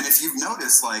 Yeah, and if you've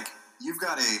noticed, like, you've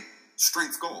got a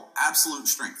strength goal, absolute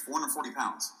strength, 440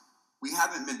 pounds. We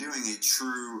haven't been doing a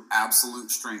true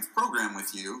absolute strength program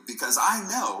with you because I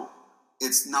know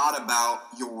it's not about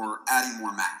your adding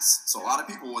more mass. So a lot of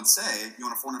people would say, you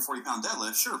want a 440-pound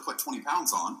deadlift? Sure, put 20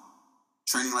 pounds on.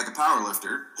 Training like a power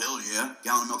lifter, hell yeah,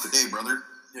 gallon of milk a day, brother.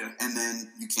 Yeah. And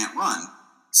then you can't run.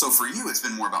 So for you, it's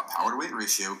been more about power to weight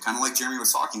ratio, kind of like Jeremy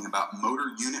was talking about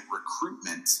motor unit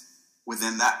recruitment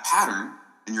within that pattern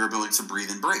and your ability to breathe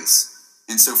and brace.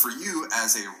 And so for you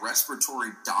as a respiratory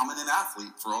dominant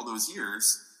athlete for all those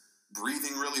years,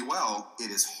 breathing really well,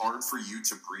 it is hard for you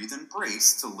to breathe and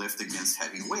brace to lift against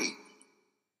heavy weight.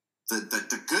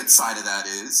 The good side of that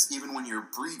is, even when you're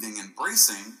breathing and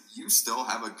bracing, you still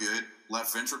have a good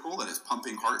left ventricle that is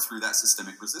pumping heart through that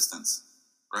systemic resistance,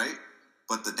 right?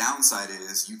 But the downside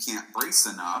is you can't brace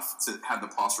enough to have the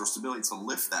postural stability to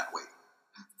lift that weight.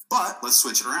 But let's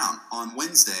switch it around. On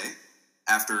Wednesday,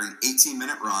 after an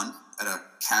 18-minute run at a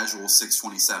casual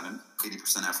 627,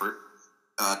 80% effort,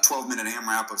 a 12-minute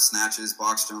AMRAP of snatches,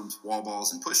 box jumps, wall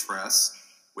balls, and push press,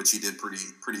 which he did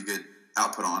pretty good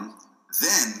output on.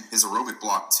 Then his aerobic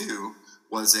block 2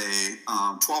 was a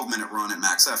 12-minute run at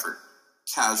max effort,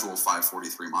 casual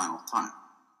 5:43 mile time.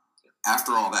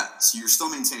 After all that, so you're still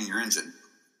maintaining your engine.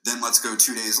 Then let's go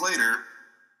 2 days later,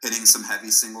 hitting some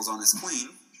heavy singles on his clean,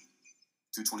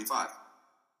 225.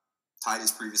 Tied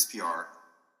his previous PR.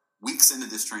 Weeks into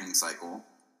this training cycle,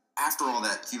 after all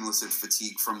that cumulative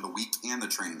fatigue from the week and the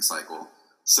training cycle.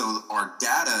 So our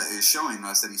data is showing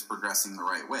us that he's progressing the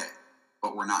right way.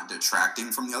 But we're not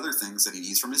detracting from the other things that he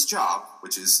needs from his job,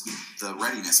 which is the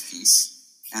readiness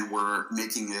piece. And we're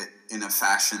making it in a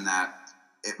fashion that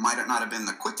it might not have been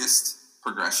the quickest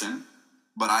progression,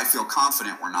 but I feel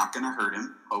confident we're not going to hurt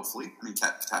him, hopefully. I mean,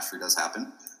 catastrophe does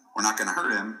happen. We're not going to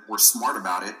hurt him. We're smart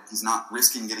about it. He's not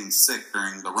risking getting sick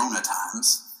during the Rona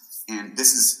times. And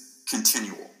this is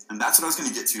continual. And that's what I was going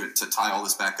to get to tie all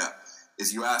this back up,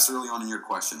 is you asked early on in your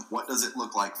question, what does it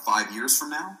look like 5 years from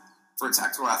now? For a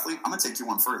tactical athlete, I'm going to take you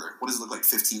one further. What does it look like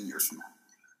 15 years from now?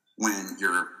 When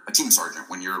you're a team sergeant,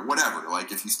 when you're whatever,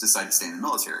 like if you decide to stay in the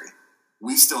military,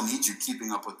 we still need you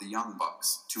keeping up with the young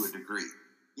bucks to a degree.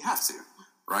 You have to,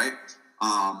 right?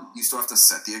 You still have to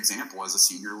set the example as a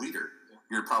senior leader.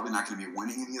 You're probably not going to be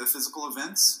winning any of the physical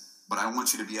events, but I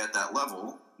want you to be at that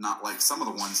level, not like some of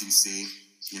the ones you see,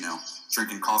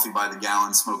 drinking coffee by the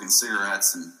gallon, smoking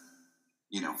cigarettes, and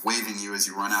waving to you as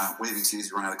you run out of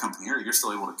the company area. You're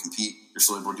still able to compete. You're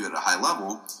still able to do it at a high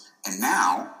level. And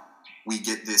now we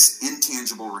get this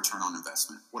intangible return on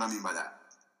investment. What do I mean by that?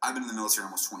 I've been in the military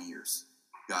almost 20 years.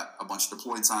 Got a bunch of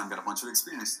deployed time, got a bunch of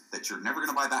experience that you're never going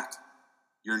to buy back.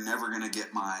 You're never going to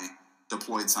get my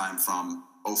deployed time from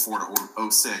 04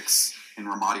 to 06 in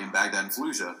Ramadi and Baghdad and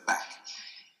Fallujah back.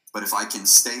 But if I can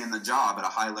stay in the job at a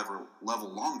high level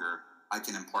longer, I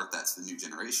can impart that to the new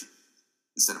generation.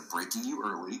 Instead of breaking you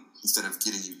early, instead of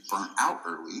getting you burnt out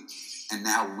early, and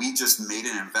now we just made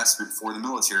an investment for the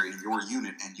military in your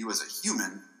unit and you as a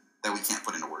human that we can't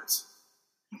put into words.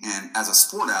 And as a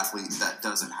sport athlete, that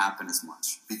doesn't happen as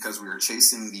much because we are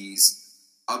chasing these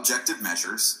objective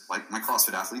measures, like my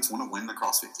CrossFit athletes want to win the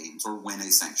CrossFit Games or win a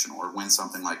sanctional or win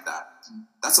something like that.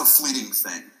 That's a fleeting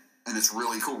thing, and it's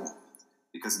really cool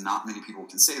because not many people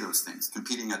can say those things.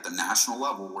 Competing at the national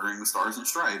level wearing the stars and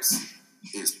stripes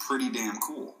is pretty damn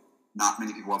cool. Not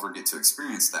many people ever get to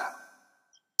experience that.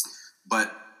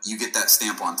 But you get that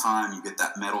stamp on time, you get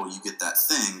that medal, you get that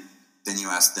thing, then you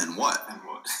ask, then what? And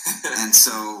what? And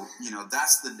so,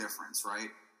 that's the difference, right?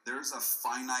 There's a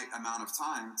finite amount of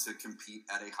time to compete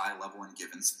at a high level in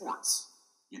given sports.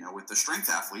 With the strength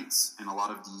athletes and a lot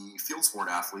of the field sport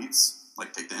athletes,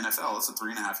 like take the NFL, it's a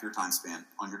 3.5 year time span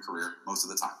on your career most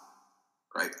of the time,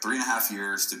 right? 3.5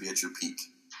 years to be at your peak,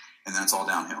 and then it's all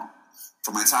downhill.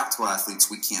 For my tactical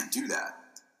athletes, we can't do that.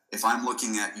 If I'm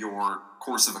looking at your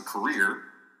course of a career,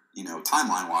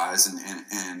 timeline-wise,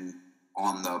 and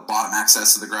on the bottom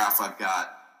axis of the graph, I've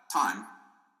got time.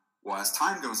 Well, as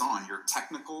time goes on, your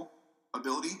technical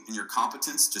ability and your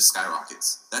competence just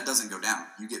skyrockets. That doesn't go down.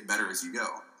 You get better as you go.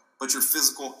 But your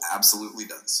physical absolutely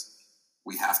does.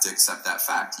 We have to accept that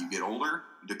fact. You get older,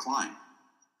 you decline.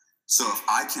 So if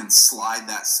I can slide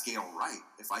that scale right,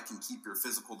 if I can keep your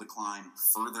physical decline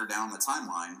further down the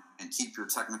timeline and keep your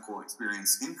technical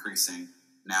experience increasing,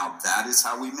 now that is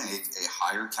how we make a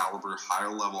higher caliber, higher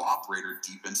level operator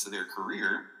deep into their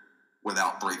career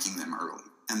without breaking them early.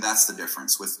 And that's the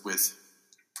difference. With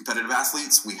competitive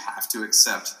athletes, we have to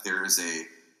accept there is a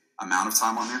amount of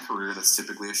time on their career that's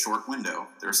typically a short window.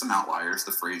 There are some outliers,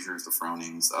 the Fraziers, the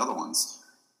Fronings, the other ones.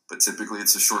 But typically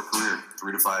it's a short career,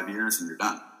 3 to 5 years, and you're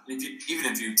done. Even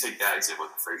if you take that example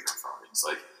with the Frazier and Fronings,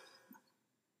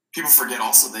 people forget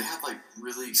also they had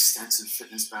really extensive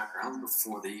fitness backgrounds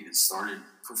before they even started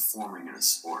performing in a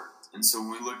sport. And so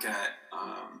when we look at,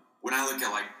 when I look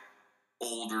at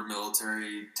older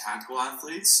military tactical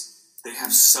athletes, they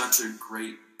have such a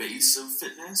great base of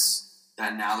fitness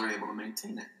that now they're able to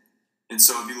maintain it. And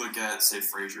so if you look at, say,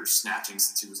 Frazier snatching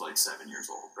since he was like 7 years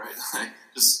old, right? Like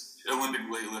just Olympic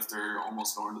weightlifter,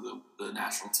 almost going to the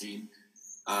national team.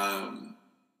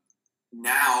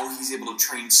 Now he's able to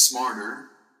train smarter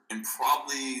and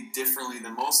probably differently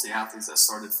than most of the athletes that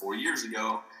started 4 years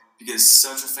ago, because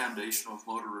such a foundation of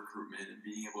motor recruitment and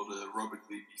being able to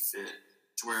aerobically be fit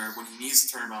to where when he needs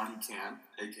to turn on, he can,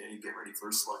 aka get ready for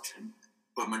a selection.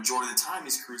 But majority of the time,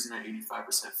 he's cruising at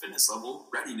 85% fitness level,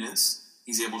 readiness.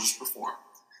 He's able to just perform.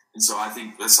 And so I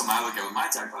think that's something I look at with my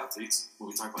tactical athletes. When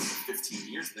we talk about the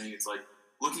 15 years thing, it's like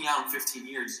looking out in 15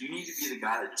 years, you need to be the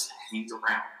guy that just hangs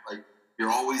around. Like, you're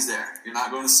always there. You're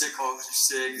not going to sick call because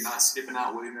you're sick. You're not skipping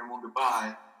out, waving everyone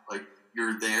goodbye. Like,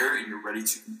 you're there and you're ready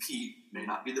to compete. You may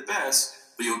not be the best,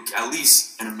 but you'll, at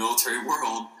least in a military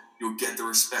world, you'll get the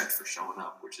respect for showing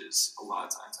up, which is a lot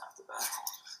of times half the battle.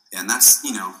 And that's,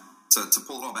 you know, to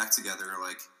pull it all back together,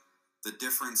 like the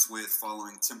difference with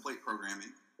following template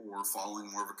programming or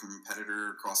following more of a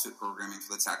competitor CrossFit programming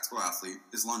for the tactical athlete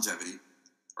is longevity,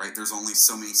 right? There's only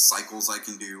so many cycles I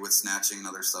can do with snatching and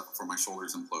other stuff before my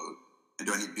shoulders implode. And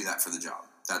do I need to do that for the job?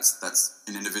 That's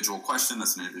an individual question.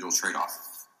 That's an individual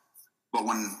trade-off. But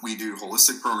when we do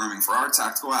holistic programming for our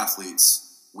tactical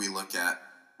athletes, we look at,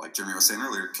 like Jeremy was saying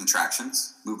earlier,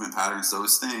 contractions, movement patterns,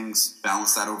 those things,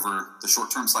 balance that over the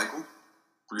short-term cycle,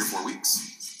 3 or 4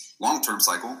 weeks, long-term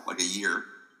cycle, like a year,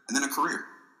 and then a career.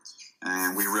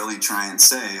 And we really try and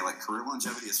say, like, career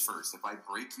longevity is first. If I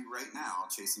break you right now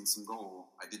chasing some goal,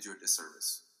 I did you a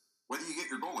disservice. Whether you get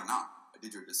your goal or not, I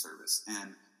did you a disservice.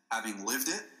 And having lived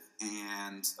it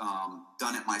and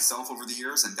done it myself over the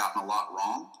years and gotten a lot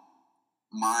wrong,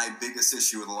 my biggest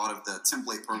issue with a lot of the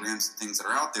template programs and things that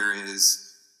are out there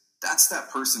is that's that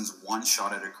person's one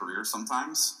shot at a career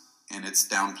sometimes, and it's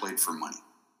downplayed for money.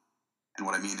 And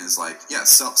what I mean is, like, yeah,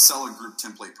 sell a group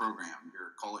template program,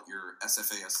 call it your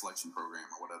SFAS selection program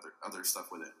or what other stuff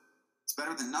with it. It's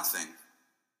better than nothing,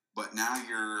 but now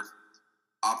you're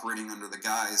operating under the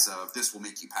guise of this will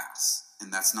make you pass,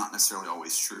 and that's not necessarily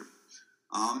always true.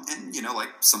 And, you know, like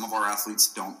some of our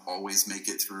athletes don't always make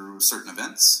it through certain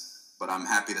events, but I'm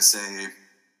happy to say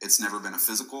it's never been a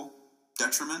physical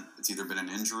detriment. It's either been an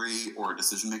injury or a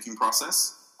decision-making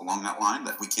process along that line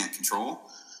that we can't control.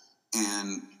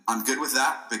 And I'm good with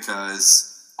that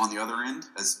because on the other end,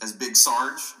 as Big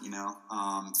Sarge, you know,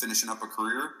 finishing up a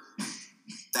career,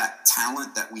 that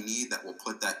talent that we need that will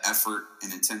put that effort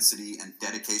and intensity and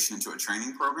dedication into a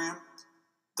training program,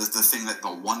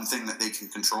 the one thing that they can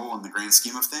control in the grand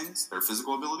scheme of things, their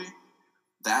physical ability,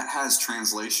 that has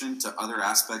translation to other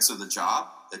aspects of the job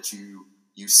that you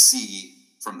see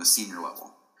from the senior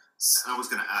level. I was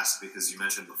going to ask, because you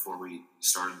mentioned before we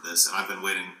started this, and I've been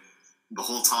waiting the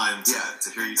whole time to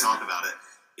hear you talk about it,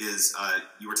 is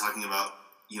you were talking about,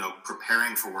 you know,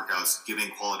 preparing for workouts, giving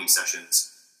quality sessions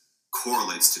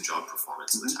correlates to job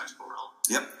performance in the tactical realm.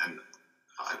 Yep. And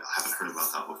I haven't heard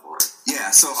about that before.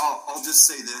 Yeah, so I'll just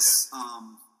say this,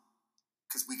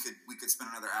 because we could spend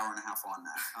another hour and a half on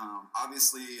that.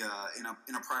 Obviously,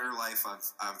 in a prior life,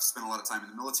 I've spent a lot of time in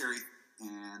the military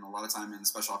and a lot of time in the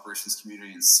special operations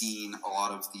community and seen a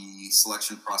lot of the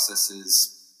selection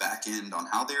processes back end on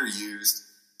how they're used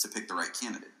to pick the right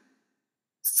candidate.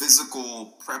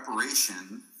 Physical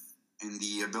preparation and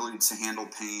the ability to handle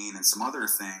pain and some other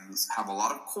things have a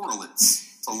lot of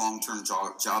correlates to long-term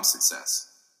job success.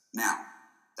 Now,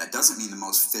 that doesn't mean the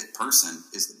most fit person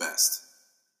is the best,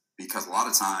 because a lot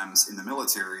of times in the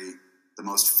military, the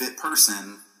most fit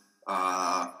person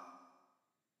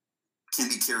can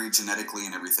be carried genetically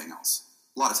and everything else.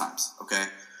 A lot of times, okay?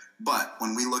 But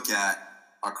when we look at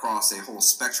across a whole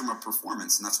spectrum of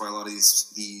performance, and that's why a lot of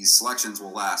these selections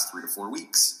will last 3 to 4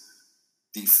 weeks,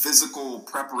 the physical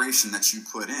preparation that you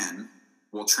put in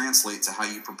will translate to how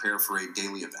you prepare for a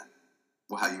daily event,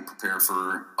 how you prepare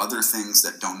for other things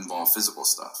that don't involve physical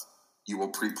stuff. You will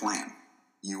pre-plan.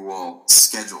 You will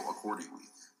schedule accordingly.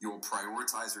 You will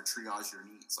prioritize or triage your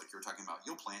needs. Like you were talking about,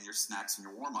 you'll plan your snacks and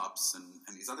your warm-ups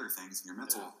and these other things in your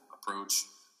mental approach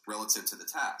relative to the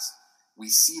task. We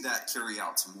see that carry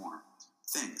out to more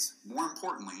things. More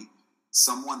importantly,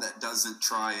 someone that doesn't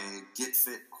try a get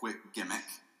fit quick gimmick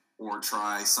or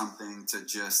try something to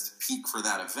just peak for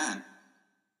that event,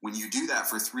 when you do that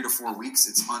for 3 to 4 weeks,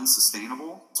 it's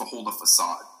unsustainable to hold a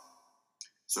facade.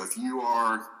 So if you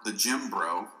are the gym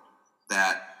bro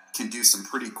that can do some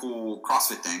pretty cool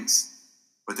CrossFit things,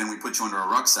 but then we put you under a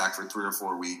rucksack for 3 or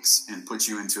 4 weeks and put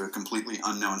you into a completely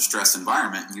unknown stress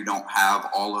environment, and you don't have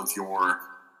all of your,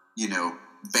 you know,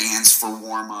 bands for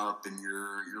warm up and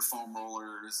your foam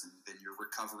rollers and then your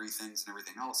recovery things and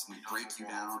everything else. And we break you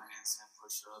down. Handstand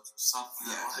push-ups or something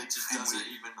that like just doesn't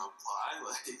even apply.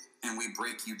 Like, and we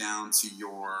break you down to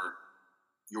your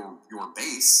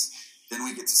base. Then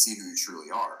we get to see who you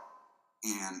truly are.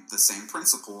 And the same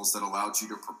principles that allowed you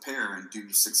to prepare and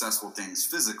do successful things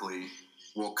physically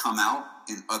will come out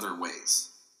in other ways.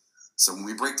 So when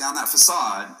we break down that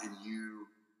facade and you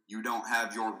don't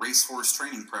have your racehorse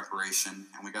training preparation,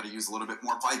 and we got to use a little bit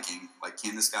more Viking, like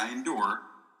can this guy endure?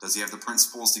 Does he have the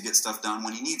principles to get stuff done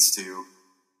when he needs to,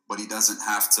 but he doesn't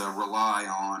have to rely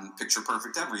on picture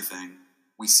perfect everything?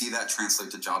 We see that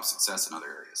translate to job success in other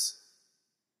areas.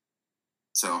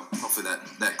 So hopefully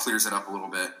that clears it up a little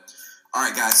bit. All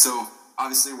right, guys. So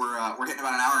obviously we're hitting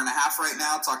about an hour and a half right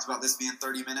now. Talked about this being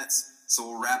 30 minutes, so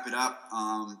we'll wrap it up.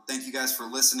 Thank you guys for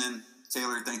listening.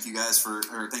 Taylor, thank you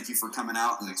for coming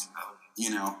out and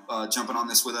jumping on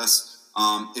this with us.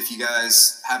 If you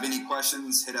guys have any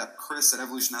questions, hit up Chris at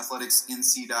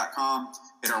evolutionathleticsnc.com.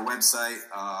 Hit our website.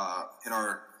 Hit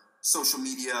our social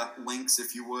media links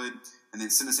if you would, and then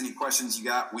send us any questions you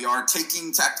got. We are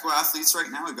taking tactical athletes right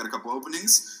now. We've got a couple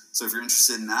openings. So if you're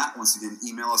interested in that, once again,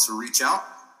 email us or reach out.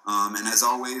 And as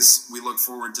always, we look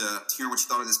forward to hearing what you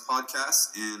thought of this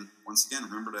podcast. And once again,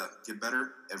 remember to get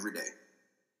better every day.